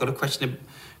well. Got a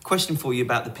question for you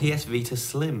about the PS Vita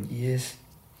Slim. Yes.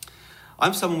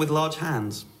 I'm someone with large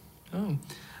hands. Oh.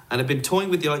 And I've been toying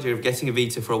with the idea of getting a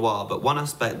Vita for a while, but one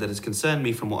aspect that has concerned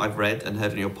me from what I've read and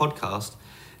heard on your podcast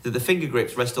is that the finger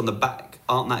grips rest on the back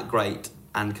aren't that great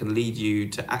and can lead you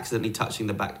to accidentally touching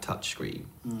the back touchscreen.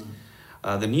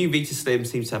 The new Vita Slim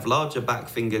seems to have larger back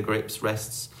finger grips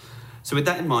rests. So with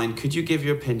that in mind, could you give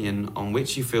your opinion on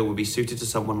which you feel would be suited to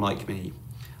someone like me?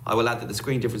 I will add that the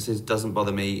screen differences doesn't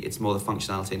bother me. It's more the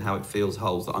functionality and how it feels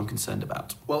holds that I'm concerned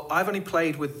about." Well, I've only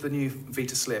played with the new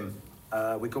Vita Slim.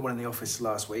 We got one in the office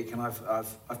last week, and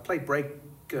I've played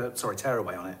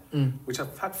Tearaway on it, which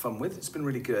I've had fun with. It's been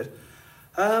really good.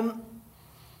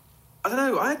 I don't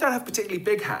know. I don't have particularly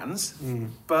big hands,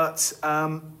 but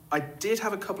I did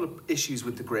have a couple of issues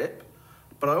with the grip.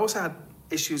 But I also had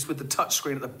issues with the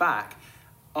touchscreen at the back,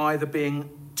 either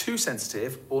being too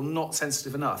sensitive or not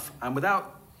sensitive enough. And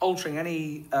without altering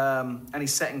any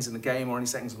settings in the game or any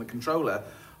settings on the controller,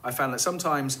 I found that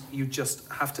sometimes you just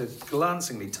have to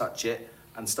glancingly touch it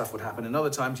and stuff would happen, and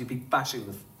other times you'd be bashing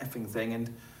the effing thing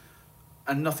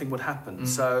and nothing would happen.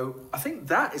 So I think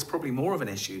that is probably more of an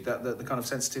issue, that the kind of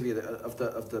sensitivity of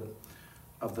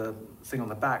the thing on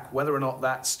the back. Whether or not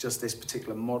that's just this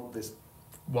particular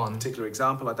particular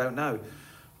example, I don't know.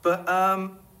 But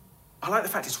I like the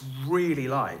fact it's really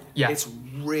light. Yeah. It's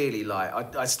really light.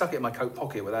 I stuck it in my coat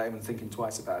pocket without even thinking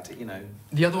twice about it, you know.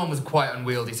 The other one was quite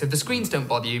unwieldy. So the screens don't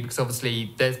bother you because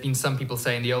obviously there's been some people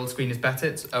saying the old screen is better.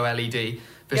 It's OLED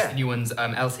versus the new one's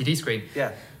LCD screen.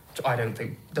 Yeah. Which I don't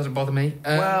think doesn't bother me.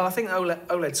 Well, I think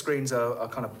OLED screens are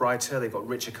kind of brighter. They've got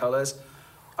richer colours.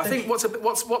 I think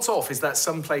what's off is that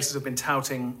some places have been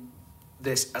touting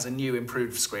this as a new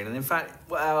improved screen, and in fact,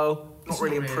 well, not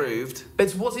really improved.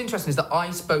 But what's interesting is that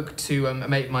I spoke to a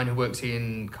mate of mine who works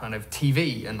in kind of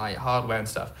TV and like hardware and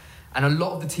stuff, and a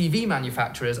lot of the TV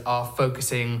manufacturers are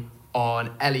focusing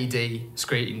on LED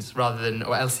screens or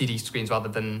LCD screens rather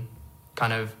than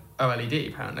kind of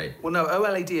OLED, apparently. Well, no,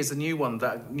 OLED is the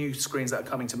new screens that are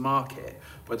coming to market.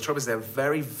 But the trouble is they're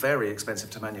very, very expensive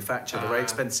to manufacture. They're very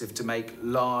expensive to make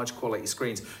large quality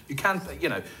screens. You can,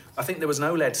 I think there was an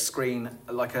OLED screen,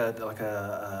 like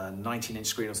a 19-inch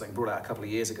screen or something, brought out a couple of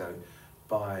years ago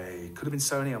could have been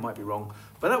Sony, I might be wrong.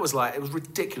 But that was it was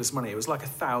ridiculous money. It was like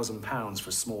 £1,000 for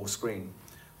a small screen.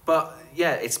 But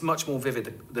yeah, it's much more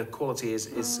vivid. The quality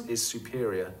is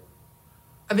superior.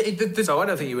 I mean, so I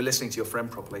don't think you were listening to your friend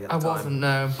properly at the time. I wasn't,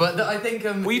 no. But I think...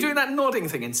 were you doing that nodding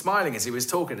thing and smiling as he was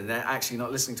talking and then actually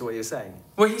not listening to what you were saying?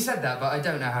 Well, he said that, but I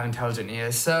don't know how intelligent he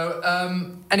is. So,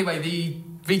 anyway, the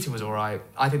Vita was all right.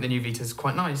 I think the new Vita's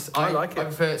quite nice. I like it. I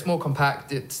prefer it's more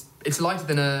compact. It's lighter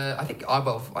than I think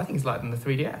it's lighter than the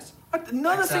 3DS.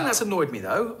 Another thing that's annoyed me,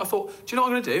 though, I thought, do you know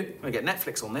what I'm going to do? I'm going to get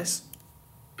Netflix on this.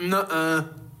 Nuh-uh.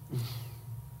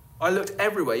 I looked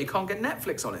everywhere. You can't get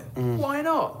Netflix on it. Why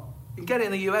not? You can get it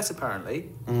in the US, apparently.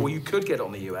 Or you could get it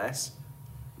on the US.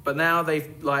 But now they've,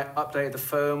 updated the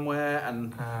firmware,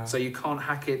 and so you can't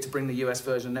hack it to bring the US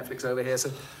version of Netflix over here.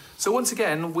 So once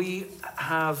again, we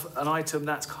have an item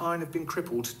that's kind of been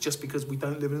crippled just because we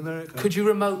don't live in America. Could you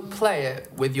remote play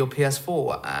it with your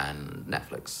PS4 and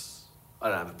Netflix? I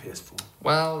don't have a PS4.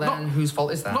 Well, then whose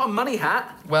fault is that? Not a money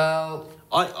hat. Well,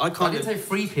 I didn't say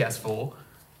free PS4.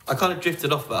 I kind of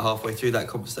drifted off about halfway through that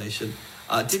conversation.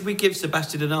 Did we give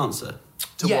Sebastian an answer?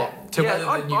 To what?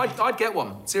 I'd get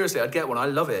one. Seriously, I'd get one. I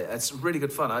love it. It's really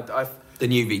good fun. The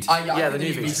new Vita. The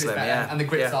new Vita Slim, and the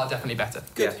grips are definitely better.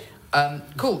 Good.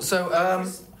 Cool. So,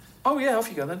 off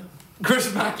you go then. Chris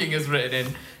Macking has written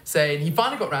in saying he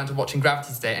finally got round to watching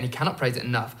Gravity today and he cannot praise it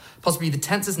enough. Possibly the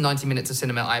tensest 90 minutes of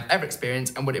cinema I have ever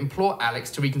experienced, and would implore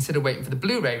Alex to reconsider waiting for the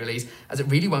Blu-ray release, as it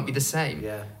really won't be the same.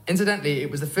 Yeah. Incidentally,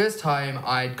 it was the first time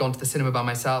I'd gone to the cinema by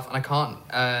myself, and I can't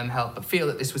help but feel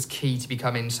that this was key to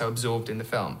becoming so absorbed in the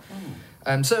film.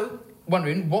 So,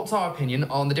 wondering, what's our opinion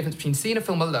on the difference between seeing a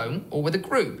film alone or with a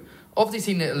group?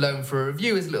 Obviously, seeing it alone for a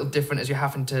review is a little different as you're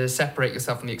having to separate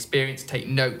yourself from the experience, take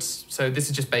notes. So this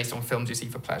is just based on films you see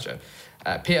for pleasure.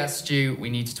 P.S. Stu, we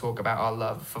need to talk about our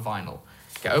love for vinyl.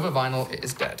 Get over vinyl, it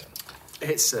is dead.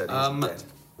 It's certainly dead.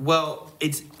 Well,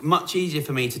 it's much easier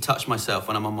for me to touch myself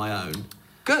when I'm on my own.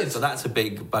 Good. So that's a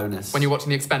big bonus. When you're watching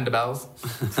the Expendables.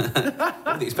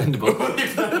 The Expendable.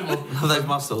 Love those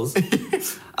muscles.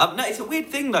 No, it's a weird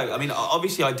thing though. I mean,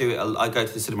 obviously I do it. I go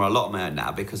to the cinema a lot on my own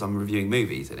now because I'm reviewing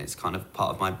movies and it's kind of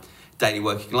part of my daily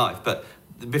working life. But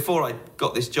before I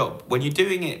got this job, when you're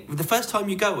doing it, the first time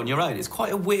you go on your own, it's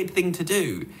quite a weird thing to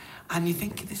do. And you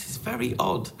think, this is very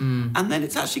odd. And then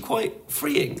it's actually quite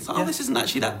freeing. It's like, this isn't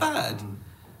actually that bad.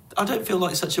 I don't feel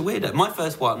like such a weirdo. My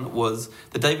first one was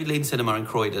the David Lean Cinema in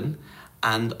Croydon,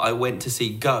 and I went to see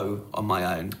Go on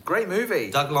my own. Great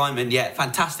movie. Doug Liman,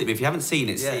 fantastic. If you haven't seen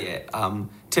it, see it.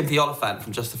 Timothy Olyphant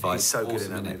from Justified. He's so awesome good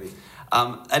in that movie.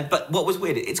 But what was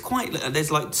weird, it's quite,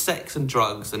 there's like sex and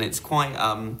drugs, and it's quite,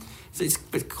 it's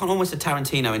kind of almost a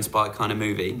Tarantino-inspired kind of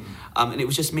movie. And it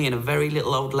was just me and a very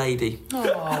little old lady.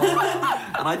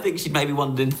 And I think she'd maybe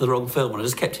wandered into the wrong film, and I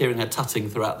just kept hearing her tutting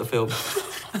throughout the film.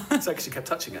 It's like she kept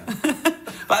touching her.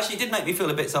 But actually, it did make me feel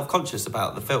a bit self-conscious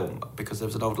about the film because there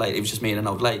was an old lady. It was just me and an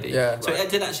old lady. Yeah, so it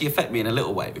did actually affect me in a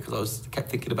little way because I kept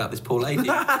thinking about this poor lady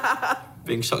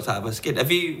being shocked out of her skin.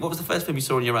 What was the first film you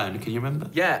saw on your own? Can you remember?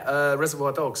 Yeah,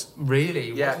 Reservoir Dogs.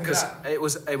 Really? Yeah, because it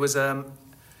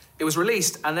was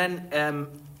released and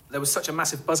then there was such a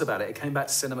massive buzz about it. It came back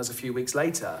to cinemas a few weeks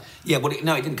later. Yeah, well, it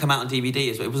didn't come out on DVD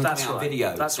as well. It wasn't coming out on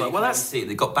video. That's so right. Well, see it.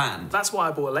 It got banned. That's why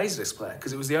I bought a Laserdisc player,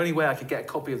 because it was the only way I could get a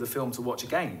copy of the film to watch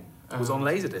again. It was on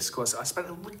Laserdisc. Because I spent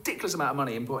a ridiculous amount of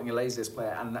money importing a Laserdisc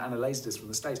player and a Laserdisc from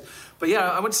the States. But yeah,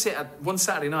 I went to see it one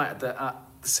Saturday night at the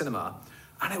cinema,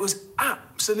 and it was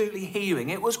absolutely heaving.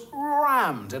 It was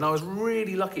rammed, and I was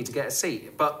really lucky to get a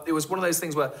seat. But it was one of those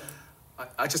things where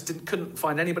I just couldn't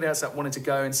find anybody else that wanted to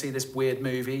go and see this weird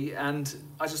movie, and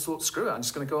I just thought, screw it, I'm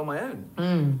just going to go on my own.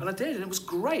 And I did, and it was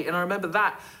great. And I remember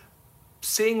that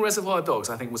seeing Reservoir Dogs,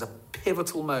 I think, was a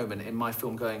pivotal moment in my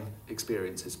film-going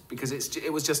experiences, because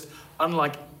it was just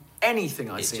unlike anything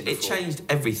I'd seen before. It changed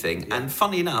everything. Yeah. And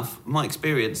funny enough, my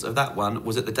experience of that one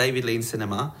was at the David Lean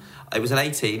Cinema. It was at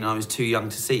 18 and I was too young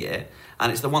to see it.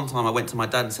 And it's the one time I went to my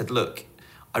dad and said, look,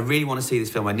 I really want to see this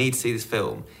film. I need to see this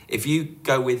film. If you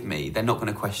go with me, they're not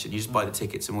going to question. You just buy the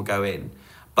tickets and we'll go in.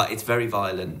 But it's very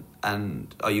violent,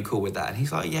 and are you cool with that? And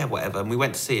he's like, yeah, whatever. And we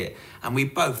went to see it, and we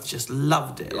both just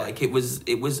loved it. Yeah. Like it was,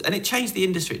 and it changed the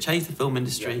industry. It changed the film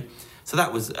industry. Yeah. So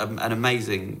that was an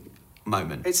amazing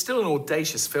moment. It's still an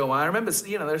audacious film. I remember,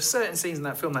 there are certain scenes in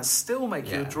that film that still make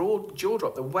your jaw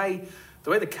drop. The way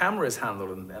the camera is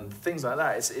handled and things like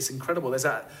that, it's incredible.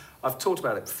 I've talked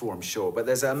about it before, I'm sure, but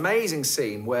there's an amazing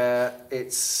scene where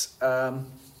it's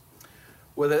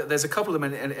there's a couple of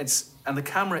them, and the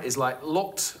camera is like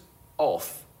locked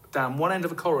off down one end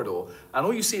of a corridor, and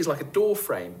all you see is like a door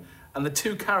frame, and the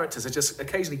two characters are just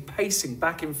occasionally pacing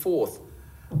back and forth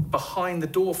behind the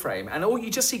door frame, and you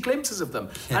just see glimpses of them.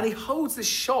 Yeah. And he holds this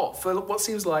shot for what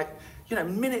seems like,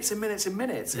 minutes and minutes and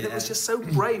minutes. And it was just so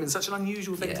brave and such an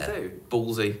unusual thing to do.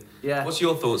 Ballsy. Yeah. What's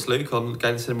your thoughts, Luke, on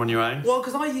going to cinema on your own? Well,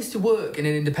 because I used to work in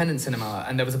an independent cinema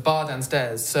and there was a bar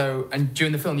downstairs. And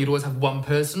during the film, you'd always have one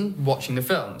person watching the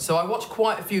film. So I watched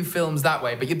quite a few films that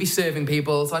way, but you'd be serving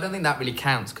people. So I don't think that really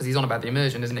counts because he's on about the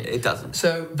immersion, isn't he? It doesn't.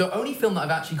 So the only film that I've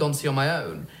actually gone to see on my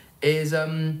own is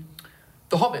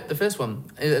The Hobbit, the first one,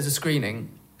 as a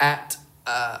screening at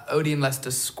Odeon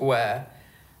Leicester Square.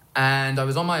 And I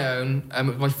was on my own, it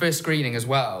was my first screening as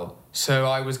well, so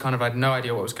I had no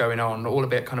idea what was going on, all a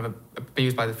bit kind of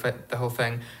abused by the whole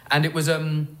thing. And it was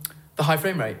the high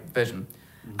frame rate version.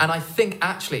 And I think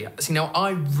actually, I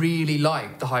really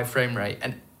liked the high frame rate,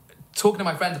 and talking to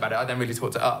my friends about it, I then really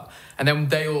talked it up. And then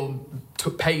they all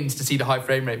took pains to see the high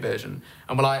frame rate version,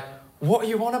 and were like, what are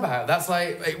you on about?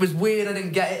 It was weird, I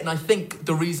didn't get it, and I think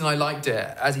the reason I liked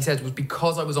it, as he said, was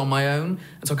because I was on my own,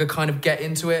 and so I could kind of get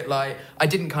into it. Like, I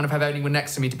didn't kind of have anyone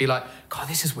next to me to be like, God,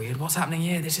 this is weird, what's happening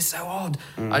here? This is so odd.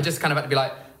 I just kind of had to be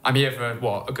like, I'm here for,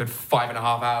 a good 5.5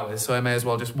 hours, so I may as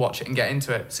well just watch it and get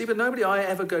into it. See, but nobody I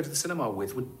ever go to the cinema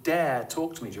with would dare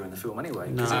talk to me during the film anyway.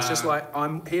 Because it's just like,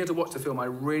 I'm here to watch the film, I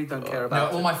really don't care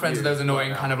about it. All my friends are those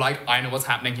annoying kind of like, I know what's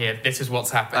happening here, this is what's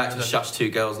happening. I actually shushed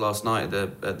two girls last night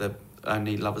at the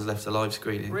Only Lovers Left Alive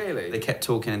screening. Really? They kept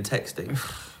talking and texting.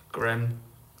 Grim.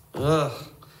 Ugh.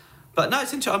 But no,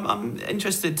 it's interesting. I'm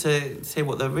interested to hear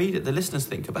what the listeners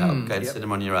think about going to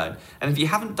cinema on your own. And if you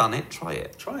haven't done it, try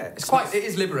it. Try it. It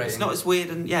is liberating. It's not as weird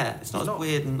and as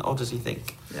weird and odd as you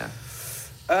think. Yeah.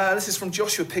 This is from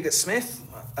Joshua Pigott Smith.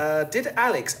 Did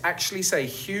Alex actually say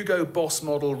Hugo Boss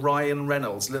model Ryan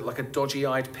Reynolds looked like a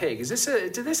dodgy-eyed pig?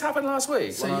 Did this happen last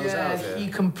week? So when I was out here? he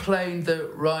complained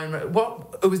that Ryan... it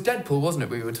was Deadpool, wasn't it,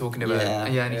 we were talking about?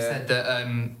 Yeah. And he said that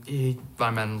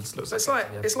Ryan Reynolds looks It's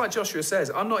like Joshua says,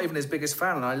 I'm not even his biggest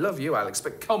fan, and I love you, Alex,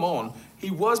 but come on,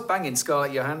 he was banging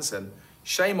Scarlett Johansson.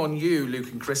 Shame on you,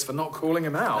 Luke and Chris, for not calling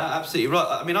him out. No, absolutely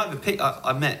right. I mean,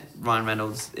 I met Ryan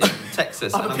Reynolds in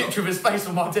Texas. I have a picture of his face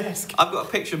on my desk. I've got a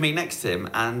picture of me next to him,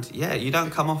 and yeah, you don't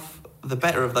come off the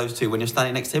better of those two when you're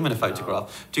standing next to him in a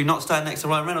photograph. Do not stand next to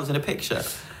Ryan Reynolds in a picture.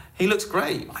 He looks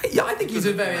great. I think he's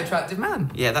a very attractive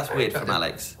man. Yeah, that's weird from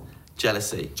Alex.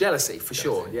 Jealousy, for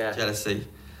sure, yeah. Jealousy.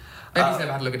 Maybe he's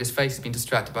never had a look at his face, he's been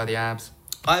distracted by the abs.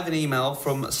 I have an email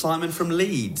from Simon from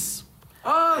Leeds.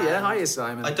 Oh, yeah, hiya,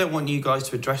 Simon. I don't want you guys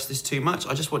to address this too much.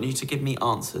 I just want you to give me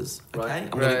answers, okay? Right.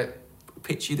 I'm going to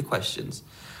pitch you the questions.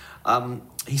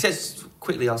 He says,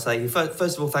 quickly I'll say,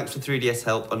 first of all, thanks for 3DS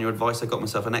help. On your advice, I got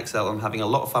myself an XL. I'm having a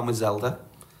lot of fun with Zelda.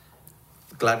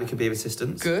 Glad we could be of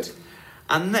assistance. Good.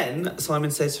 And then Simon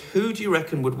says, who do you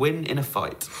reckon would win in a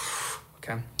fight?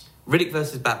 Okay. Riddick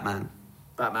versus Batman.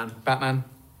 Batman.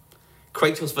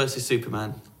 Kratos versus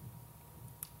Superman.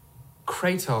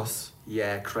 Kratos,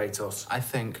 Yeah, Kratos. I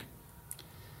think.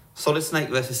 Solid Snake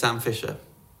versus Sam Fisher.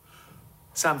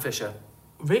 Sam Fisher.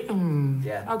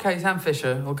 Yeah. Okay, Sam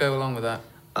Fisher. We'll go along with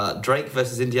that. Drake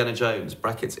versus Indiana Jones,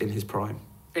 brackets in his prime.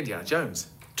 Indiana Jones.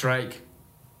 Drake.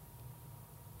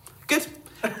 Good.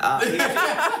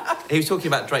 He was talking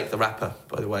about Drake the rapper,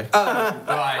 by the way.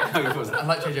 Right. No, he wasn't. I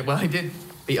like JJ. Well, he did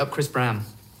beat up Chris Brown.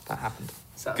 That happened.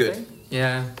 Is that a Good. thing?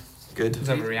 Yeah. Good. Was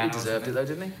over He Rihanna or deserved something. it though,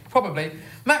 didn't he? Probably.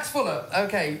 Max Fuller.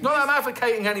 Okay. Not that I'm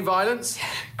advocating any violence.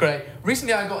 Great.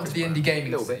 Recently, I got into the indie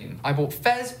gaming Little bit. scene. I bought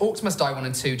Fez, Orcs Must Die 1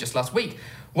 and 2 just last week.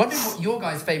 Wondering what your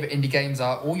guys' favourite indie games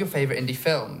are or your favourite indie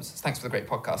films. Thanks for the great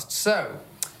podcast. So,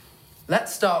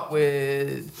 let's start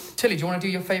with... Tilly, do you want to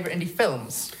do your favourite indie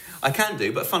films? I can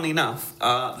do, but funnily enough,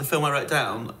 the film I wrote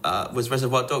down was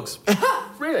Reservoir Dogs.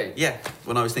 Really? Yeah,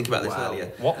 when I was thinking about this Wow.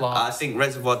 earlier. What laughs? I think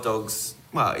Reservoir Dogs,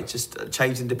 well, it just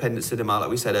changed independent cinema, like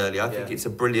we said earlier. I think it's a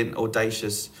brilliant,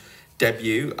 audacious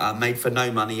debut, made for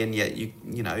no money, and yet, you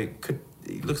know,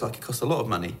 it looks like it cost a lot of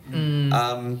money.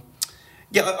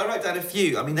 Yeah, I wrote down a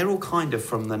few. I mean, they're all kind of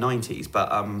from the 90s, but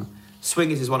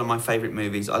Swingers is one of my favourite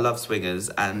movies. I love Swingers,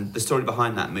 and the story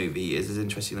behind that movie is as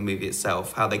interesting as the movie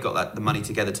itself, how they got the money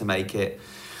together to make it.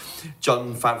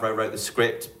 Jon Favreau wrote the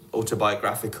script,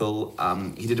 autobiographical.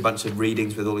 He did a bunch of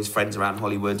readings with all his friends around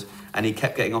Hollywood, and he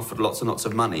kept getting offered lots and lots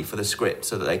of money for the script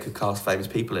so that they could cast famous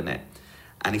people in it.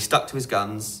 And he stuck to his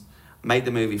guns, made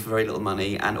the movie for very little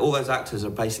money, and all those actors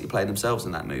are basically playing themselves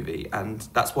in that movie, and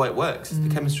that's why it works, the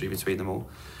chemistry between them all.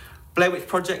 Blair Witch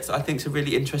Project, I think, is a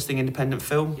really interesting independent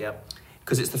film. Yep.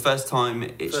 Because it's the first time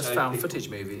First found footage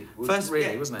movie. Wasn't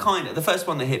it? Kind of. The first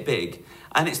one that hit big.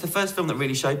 And it's the first film that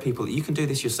really showed people that you can do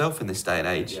this yourself in this day and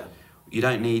age. Yeah. You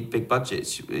don't need big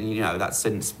budgets. You know, that's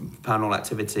since Paranormal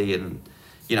Activity and,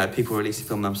 you know, people releasing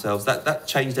film themselves. That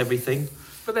changed everything.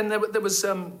 But then there was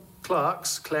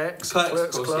Clerks.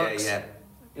 Of course, yeah.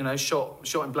 You know, shot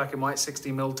in black and white,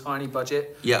 60mm, tiny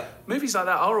budget. Yeah. Movies like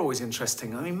that are always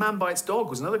interesting. I mean, Man Bites Dog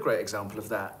was another great example of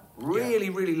that. Really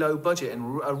low budget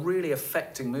and a really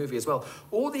affecting movie as well.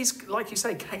 All these, like you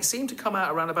say, seem to come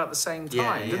out around about the same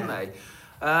time, didn't they?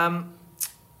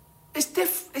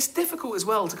 It's difficult as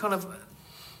well to kind of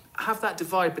have that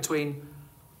divide between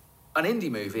an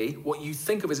indie movie, what you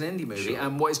think of as an indie movie,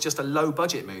 and what is just a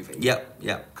low-budget movie. Yeah.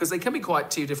 Because they can be quite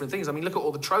two different things. I mean, look at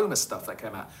all the Troma stuff that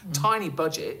came out. Tiny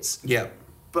budgets. Yeah.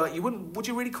 But would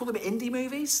you really call them indie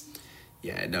movies?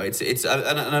 Yeah, no, it's and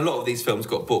a lot of these films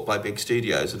got bought by big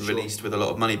studios and released with a lot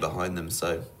of money behind them,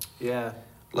 so... Yeah.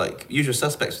 Like, Usual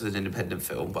Suspects was an independent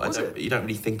film, but Was you don't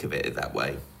really think of it that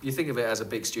way. You think of it as a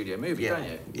big studio movie, don't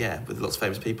you? Yeah, with lots of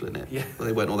famous people in it. Yeah. Well,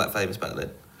 they weren't all that famous back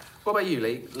then. What about you,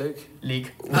 Luke?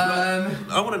 League. I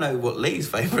want to know what Lee's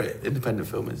favourite independent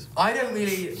film is. I don't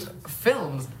really...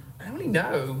 Films... I don't really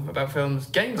know about films.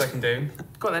 Games I can do.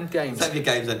 Go on then, games. Save your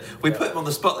games then. We put him on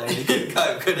the spot there and he couldn't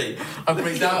go, could he? I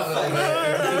freaked out a little bit.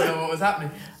 I didn't know what was happening.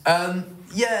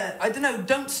 Yeah, I don't know.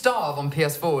 Don't Starve on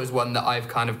PS4 is one that I've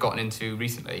kind of gotten into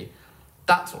recently.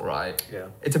 That's all right. Yeah.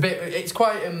 It's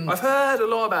quite... I've heard a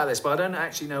lot about this, but I don't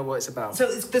actually know what it's about.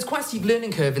 So there's quite a steep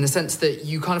learning curve in the sense that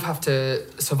you kind of have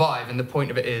to survive, and the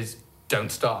point of it is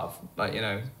don't starve. Like, you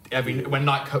know, when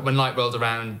night rolls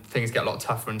around, things get a lot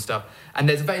tougher and stuff. And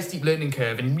there's a very steep learning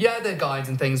curve, and there are guides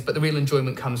and things, but the real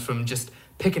enjoyment comes from just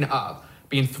picking it up,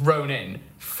 being thrown in,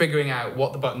 figuring out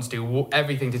what the buttons do,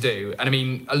 everything to do. And I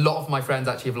mean, a lot of my friends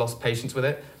actually have lost patience with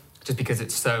it, just because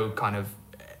it's so kind of...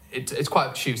 It's quite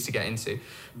obtuse to get into,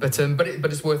 but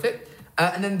it's worth it.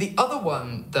 And then the other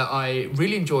one that I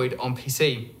really enjoyed on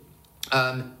PC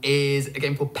is a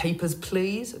game called Papers,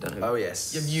 Please. I don't know. Oh,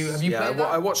 yes. Have you played that?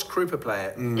 I watched Krupa play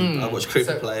it. I watched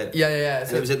Krupa play it. Yeah.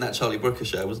 So it was in that Charlie Brooker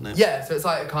show, wasn't it? Yeah, so it's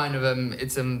like a kind of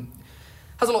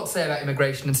has a lot to say about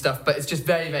immigration and stuff, but it's just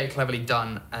very, very cleverly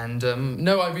done. And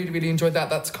no, I really, really enjoyed that.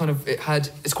 That's kind of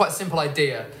it's quite a simple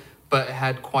idea, but it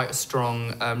had quite a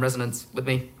strong resonance with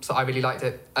me, so I really liked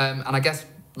it. And I guess,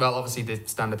 well, obviously the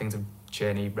standard things of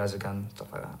Journey, Reservoir,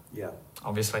 stuff like that. Yeah.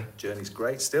 Obviously. Journey's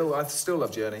great. I still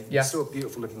love Journey. Yeah. It's still a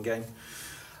beautiful looking game.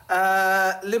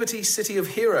 Liberty City of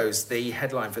Heroes, the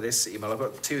headline for this email. I've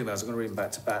got two emails. I'm going to read them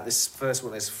back to back. This first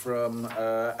one is from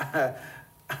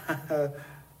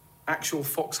Actual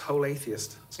Foxhole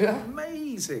Atheist. It's an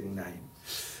amazing name.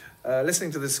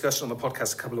 Listening to the discussion on the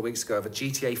podcast a couple of weeks ago of a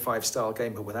GTA 5 style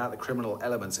game but without the criminal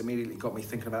elements immediately got me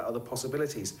thinking about other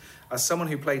possibilities. As someone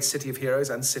who played City of Heroes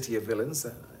and City of Villains...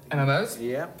 MMOs?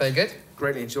 Yeah. Very good.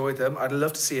 Greatly enjoyed them. I'd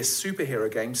love to see a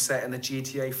superhero game set in the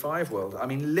GTA 5 world. I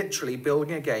mean, literally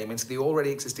building a game into the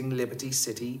already existing Liberty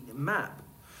City map.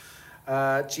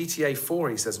 GTA 4,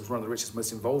 he says, was one of the richest,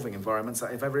 most involving environments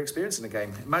that I've ever experienced in a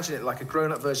game. Imagine it like a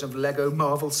grown-up version of Lego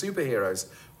Marvel superheroes,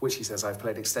 which he says I've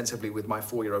played extensively with my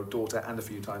 4-year-old daughter and a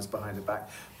few times behind her back,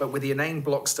 but with the inane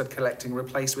block stud collecting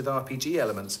replaced with RPG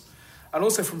elements. And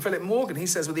also from Philip Morgan, he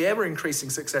says, with the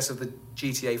ever-increasing success of the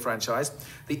GTA franchise,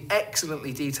 the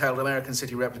excellently detailed American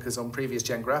City replicas on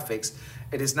previous-gen graphics,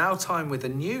 it is now time with the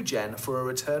new gen for a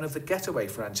return of the Getaway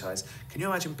franchise. Can you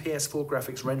imagine PS4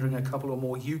 graphics rendering a couple or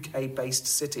more UK-based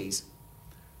cities?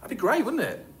 That'd be great, wouldn't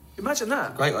it? Imagine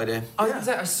that. Great idea.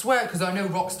 I swear, because I know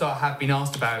Rockstar have been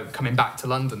asked about coming back to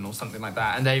London or something like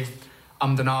that, and they've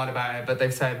and ahed about it, but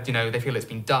they've said, they feel it's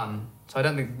been done. So I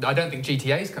don't think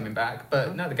GTA's coming back,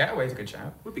 but no, the Getaway's a good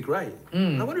shout. Would be great.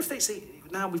 I wonder if they see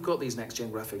now we've got these next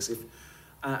gen graphics,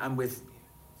 and with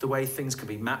the way things can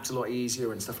be mapped a lot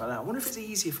easier and stuff like that. I wonder if it's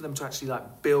easier for them to actually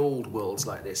build worlds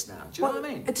like this now. Do you know what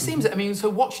I mean? It seems. So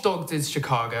Watch Dogs is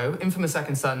Chicago. Infamous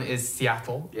Second Son is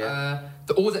Seattle. Yeah.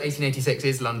 The Order 1886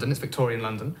 is London. It's Victorian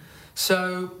London.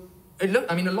 So. A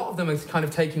lot of them are kind of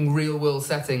taking real-world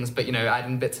settings, but,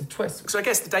 adding bits of twists. So I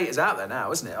guess the data's out there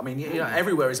now, isn't it? I mean,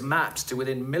 everywhere is mapped to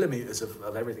within millimetres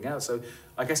of everything else. So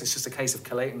I guess it's just a case of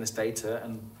collating this data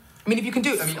and... if you can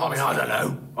do it... honestly, I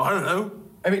don't know.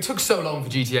 It took so long for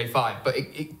GTA 5, but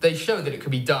they showed that it could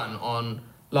be done on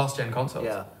last-gen consoles.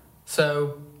 Yeah.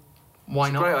 So, why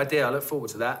not? Great idea. I look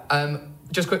forward to that.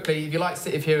 Just quickly, if you like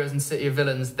City of Heroes and City of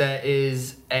Villains, there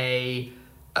is a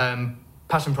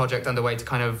passion project underway to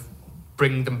kind of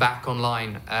bring them back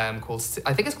online, called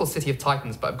City of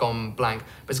Titans, but I've gone blank.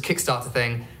 But it's a Kickstarter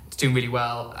thing. It's doing really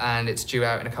well, and it's due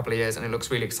out in a couple of years, and it looks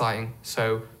really exciting.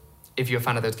 So, if you're a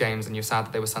fan of those games and you're sad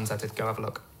that they were sunsetted, go have a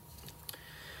look.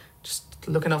 Just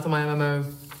looking after my MMO,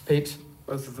 Pete.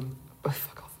 Both of them. Oh,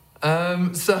 fuck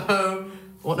off. So,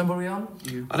 what number are we on?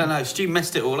 I don't know. Stu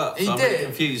messed it all up. So He I'm did. really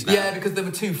confused now. Yeah, because there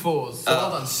were 2 4s. So well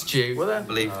done, Stu. Were there?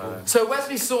 Unbelievable. So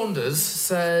Wesley Saunders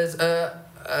says,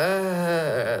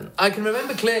 I can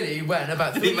remember clearly when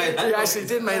about 3 years ago... He actually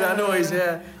did make that noise,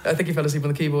 yeah. I think he fell asleep on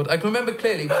the keyboard. I can remember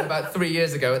clearly when about 3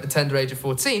 years ago, at the tender age of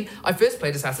 14, I first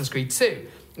played Assassin's Creed 2.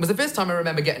 It was the first time I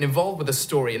remember getting involved with a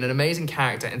story and an amazing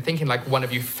character and thinking like one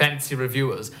of you fancy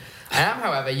reviewers. I am,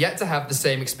 however, yet to have the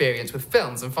same experience with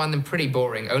films and find them pretty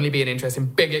boring, only being interested in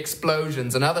big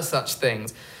explosions and other such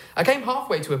things. I came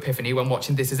halfway to epiphany when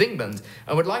watching This Is England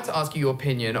and would like to ask you your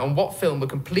opinion on what film would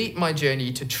complete my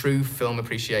journey to true film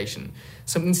appreciation.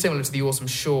 Something similar to the awesome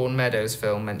Shaun Meadows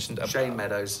film mentioned above. Shane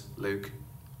Meadows, Luke.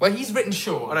 Well, he's written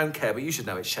Shaun. I don't care, but you should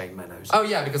know it's Shane Meadows. Oh,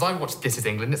 yeah, because I watched This Is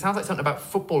England. It sounds like something about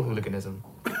football hooliganism.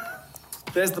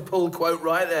 There's the pull quote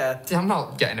right there. I'm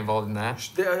not getting involed in that.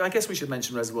 I guess we should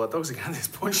mention Reservoir Dogs again at this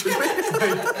point, should we?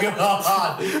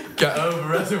 God, get over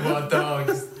Reservoir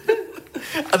Dogs.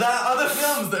 Are there other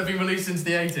films that have been released since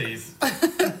the 80s?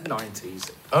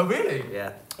 90s. Oh, really?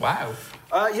 Yeah. Wow.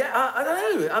 I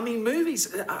don't know. I mean,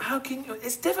 movies, how can you...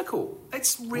 It's difficult.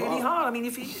 It's really hard. I mean,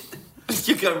 if you...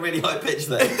 You're going really high pitch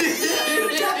there.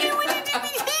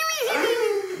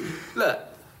 Look,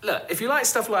 if you like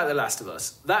stuff like The Last of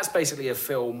Us, that's basically a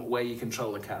film where you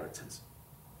control the characters.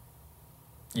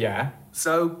 Yeah.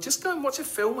 So just go and watch a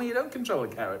film where you don't control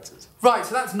the characters. Right,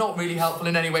 so that's not really helpful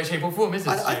in any way, shape or form, is it?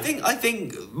 I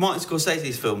think Martin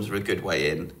Scorsese's films are a good way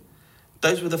in.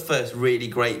 Those were the first really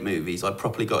great movies I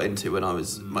properly got into when I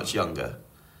was much younger.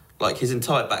 Like his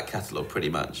entire back catalogue, pretty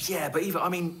much. Yeah, but even, I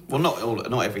mean... Well, not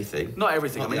everything. Not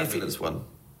everything. Not I mean, the if you... Ambulance one.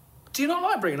 Do you not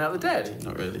like Bringing Out the Dead?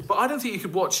 Not really. But I don't think you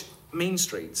could watch Mean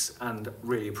Streets and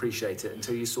really appreciate it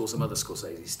until you saw some other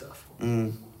Scorsese stuff.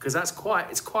 because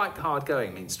it's quite hard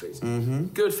going, Mean Streets. Mm-hmm.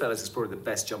 Goodfellas is probably the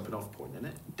best jumping off point, isn't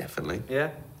it? Definitely. Yeah.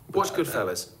 Watch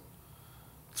Goodfellas.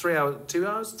 3 hours, 2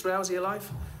 hours, 3 hours of your life.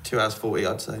 2 hours 40,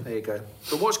 I'd say. There you go.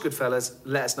 But watch Goodfellas.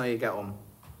 Let us know you get on.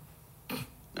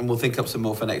 And we'll think up some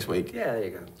more for next week. Yeah, there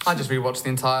you go. I just rewatched the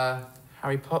entire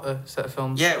Harry Potter set of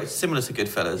films. Yeah, it was similar to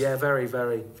Goodfellas. Yeah, very,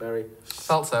 very, very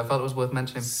Felt so. I felt it was worth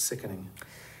mentioning. sickening.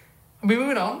 We're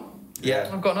moving on.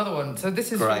 Yeah. I've got another one. So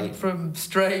this is Great. from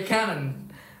Stray Cannon.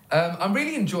 I'm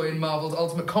really enjoying Marvel's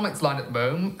Ultimate Comics line at the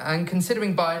moment, and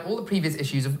considering buying all the previous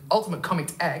issues of Ultimate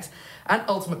Comics X and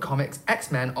Ultimate Comics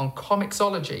X-Men on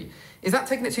Comixology. Is that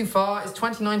taking it too far? Is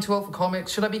 $29 too old for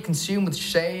comics? Should I be consumed with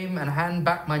shame and hand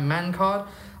back my man card?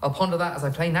 I'll ponder that as I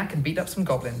play Knack and beat up some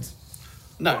goblins.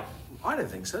 No. I don't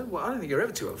think so. Well, I don't think you're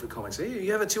ever too old for comics, are you?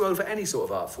 You're ever too old for any sort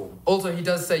of art form. Also, he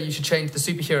does say you should change the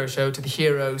superhero show to the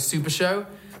Hero Super Show.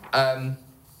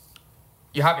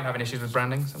 You have been having issues with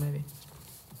branding, so maybe.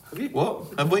 Have you?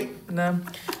 What? Have we? No.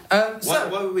 Why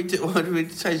would we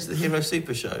change the Hero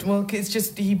Super Show? Well, it's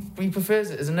just he prefers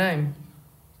it as a name.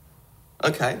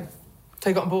 Okay.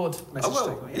 Take it on board. Message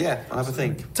statement, Yeah, I'll have a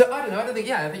think. So, I don't know, I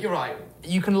think you're right.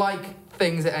 You can like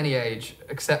things at any age,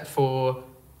 except for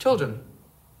children.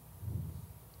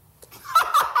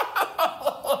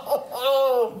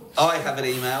 I have an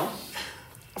email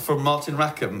from Martin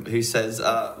Rackham who says,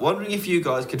 wondering if you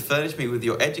guys could furnish me with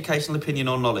your educational opinion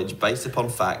or knowledge based upon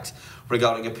fact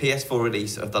regarding a PS4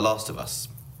 release of The Last of Us.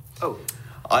 Oh.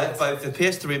 I have both the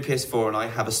PS3 and PS4 and I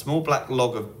have a small black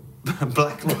log of...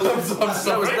 black log?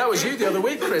 That was you the other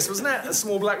week, Chris, wasn't it? A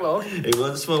small black log. It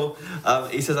was small.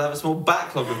 He says, I have a small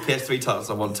backlog of PS3 titles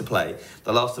I want to play,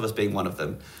 The Last of Us being one of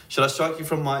them. Should I strike you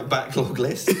from my backlog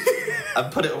list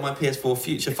and put it on my PS4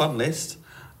 future fun list?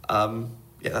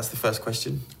 Yeah, that's the first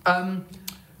question.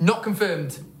 Not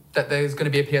confirmed that there's going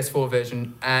to be a PS4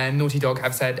 version, and Naughty Dog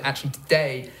have said actually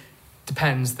today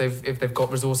depends. If they've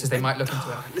got resources, they might look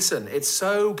into it. Listen, it's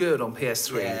so good on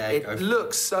PS3. Yeah, it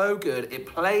looks so good. It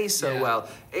plays so well.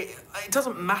 It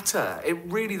doesn't matter. It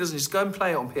really doesn't. Just go and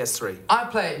play it on PS3. I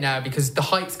play it now because the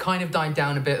hype's kind of died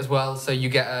down a bit as well, so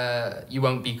you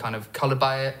won't be kind of coloured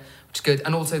by it, which is good.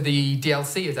 And also the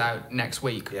DLC is out next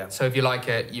week. Yeah. So if you like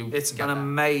it, It's an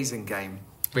amazing game.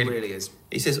 It really is.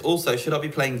 He says, also, should I be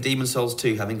playing Demon Souls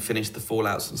 2 having finished the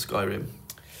Fallouts and Skyrim?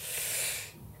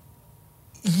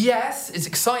 Yes, it's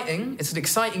exciting. It's an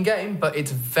exciting game, but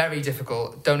it's very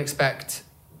difficult. Don't expect...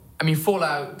 I mean,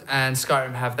 Fallout and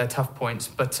Skyrim have their tough points,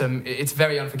 but it's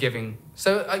very unforgiving.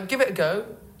 So give it a go.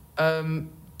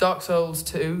 Dark Souls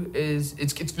 2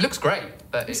 it looks great,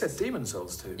 but You said Demon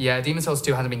Souls 2. Yeah, Demon Souls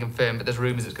 2 hasn't been confirmed, but there's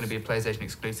rumours it's going to be a PlayStation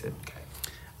exclusive. Okay.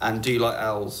 And do you like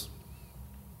owls?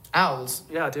 Owls?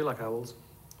 Yeah, I do like owls.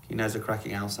 He knows a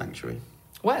cracking owl sanctuary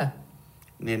Where?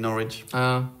 near Norwich.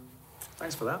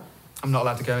 Thanks for that. I'm not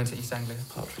allowed to go into East Anglia.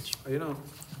 Partridge. Are you not?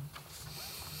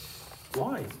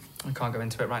 Why? I can't go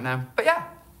into it right now. But yeah,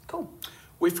 cool.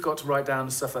 We forgot to write down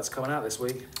the stuff that's coming out this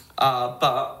week.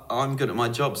 But I'm good at my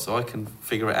job, so I can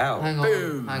figure it out.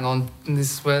 Hang on.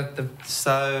 This is where the...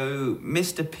 So,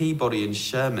 Mr. Peabody and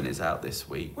Sherman is out this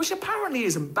week. Which apparently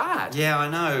isn't bad. Yeah, I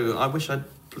know. I wish I'd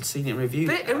seen it reviewed.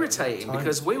 A bit irritating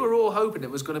because we were all hoping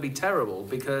it was going to be terrible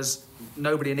because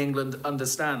nobody in England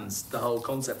understands the whole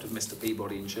concept of Mr.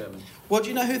 Peabody and Sherman. Well, do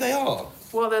you know who they are?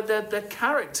 Well, they're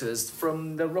characters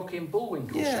from the Rocky and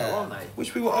Bullwinkle show, aren't they?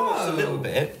 Which I watched a little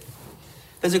bit.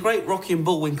 There's a great Rocky and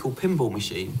Bullwinkle pinball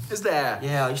machine. Is there?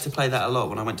 Yeah, I used to play that a lot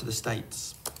when I went to the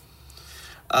States.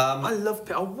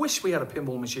 I wish we had a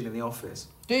pinball machine in the office.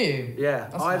 Do you? Yeah,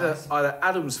 That's either nice.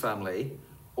 Addams Family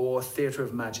or Theatre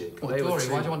of Magic. What, They were Dory?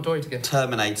 two. Why do you want Dory to get...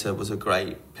 Terminator was a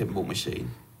great pinball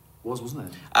machine. Wasn't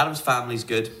it? Adam's Family's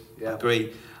good. Yeah.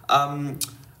 Agree. The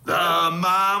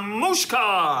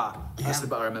Mamushka! That's the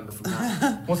bit I remember from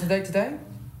that. What's the date today?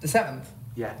 The 7th?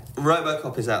 Yeah.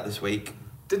 RoboCop is out this week.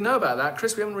 Didn't know about that.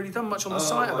 Chris, we haven't really done much on the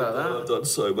site about that. I've done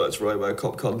so much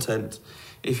RoboCop content.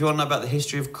 If you want to know about the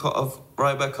history of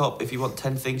RoboCop, if you want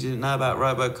 10 things you didn't know about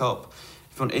RoboCop,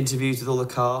 if you want interviews with all the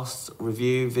cast,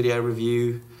 video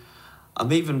review.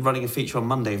 I'm even running a feature on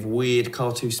Monday of weird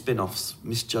cartoon spin-offs,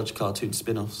 misjudged cartoon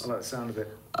spin-offs. I like the sound of it.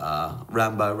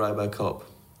 Rambo, RoboCop,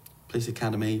 Police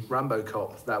Academy. Rambo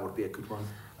Cop, that would be a good one.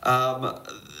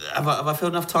 Have I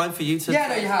filled enough time for you to... Yeah,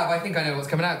 no, you have. I think I know what's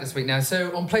coming out this week now.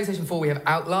 So on PlayStation 4 we have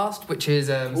Outlast, which is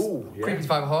creepy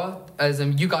survival horror. As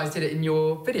you guys did it in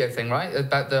your video thing, right?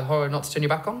 About the horror not to turn your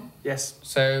back on. Yes.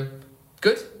 So,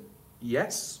 good.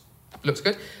 Yes. Looks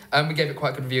good. We gave it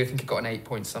quite a good review. I think it got an 8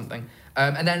 point something.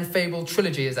 And then Fable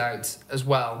Trilogy is out as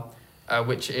well,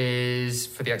 which is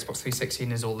for the Xbox 360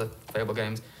 and is all the Fable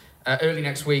games. Early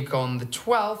next week on the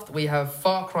 12th, we have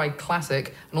Far Cry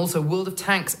Classic and also World of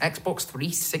Tanks Xbox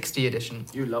 360 edition.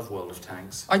 You love World of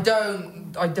Tanks. I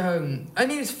don't. I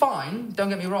mean, it's fine, don't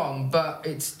get me wrong, but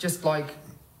it's just like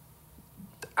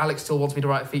Alex still wants me to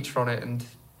write a feature on it, and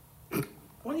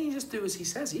Why don't you just do as he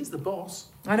says? He's the boss.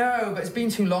 I know, but it's been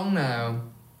too long now.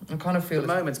 I kind of feel The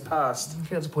moment's passed. I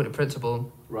feel it's a point of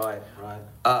principle. Right.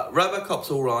 RoboCop's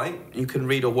all right. You can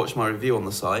read or watch my review on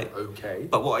the site. Okay.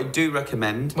 But what I do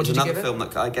recommend What is did you another give it? film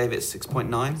that I gave it 6.9.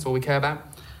 That's all we care about.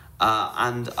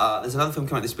 And there's another film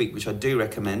coming out this week which I do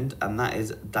recommend, and that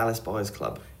is Dallas Buyers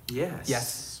Club.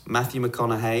 Yes. Matthew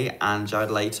McConaughey and Jared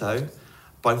Leto,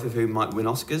 both of whom might win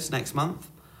Oscars next month.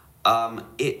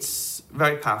 It's a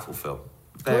very powerful film.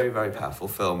 Very powerful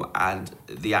film, and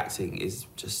the acting is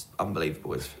just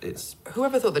unbelievable. It's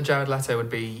Whoever thought that Jared Leto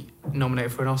would be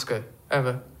nominated for an Oscar,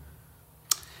 ever?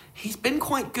 He's been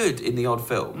quite good in the odd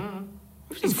film.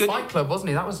 He's good. Fight Club, wasn't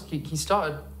he? That was he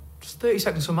started just 30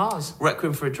 Seconds from Mars.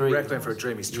 Requiem for a Dream. Requiem for a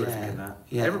Dream. He's terrific in that.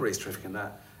 Yeah. Everybody's terrific in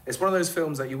that. It's one of those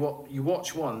films that you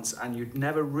watch once and you'd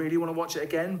never really want to watch it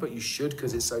again, but you should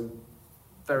because it's so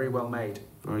very well made.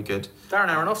 Very good. Darren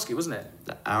Aronofsky, wasn't it?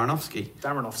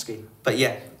 Aronofsky. But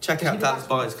yeah, check out Dallas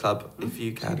Buyers Club if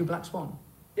you Did you do can. Black Swan?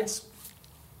 Yes.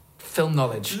 Film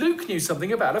knowledge. Luke knew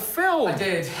something about a film. I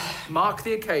did. Mark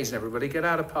the occasion, everybody. Get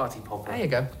out a party popper. There you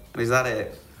go. Is that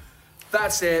it?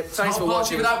 That's it. Thanks for Not a party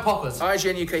watching. without poppers.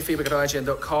 IGN UK feedback at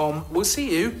IGN.com. We'll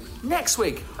see you next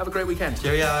week. Have a great weekend.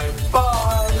 Cheerio.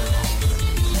 Bye.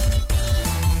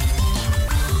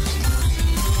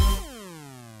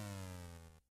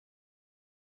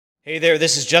 Hey there,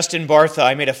 this is Justin Bartha.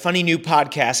 I made a funny new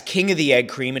podcast, King of the Egg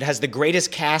Cream. It has the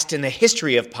greatest cast in the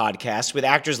history of podcasts with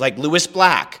actors like Louis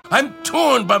Black, I'm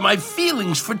torn by my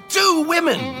feelings for two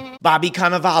women. Bobby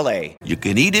Cannavale, You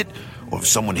can eat it, or if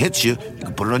someone hits you, you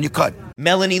can put it on your cut.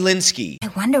 Melanie Linsky, I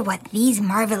wonder what these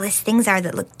marvelous things are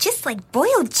that look just like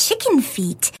boiled chicken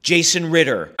feet. Jason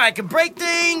Ritter, I can break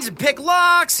things and pick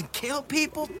locks and kill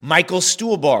people. Michael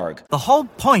Stuhlbarg, The whole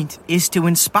point is to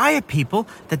inspire people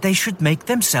that they should make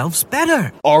themselves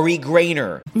better. Ari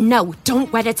Grainer, No,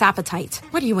 don't whet its appetite.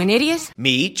 What are you, an idiot?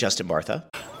 me, Justin Bartha,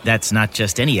 That's not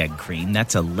just any egg cream,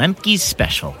 that's a Lemke's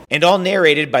special. and all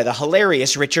narrated by the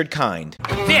hilarious Richard Kind.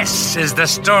 This is the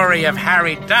story of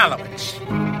Harry Dalowitz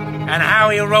and how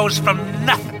he rose from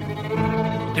nothing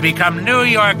to become New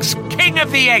York's King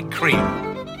of the Egg Cream.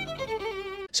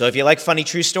 So if you like funny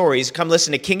true stories, come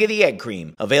listen to King of the Egg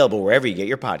Cream, available wherever you get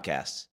your podcasts.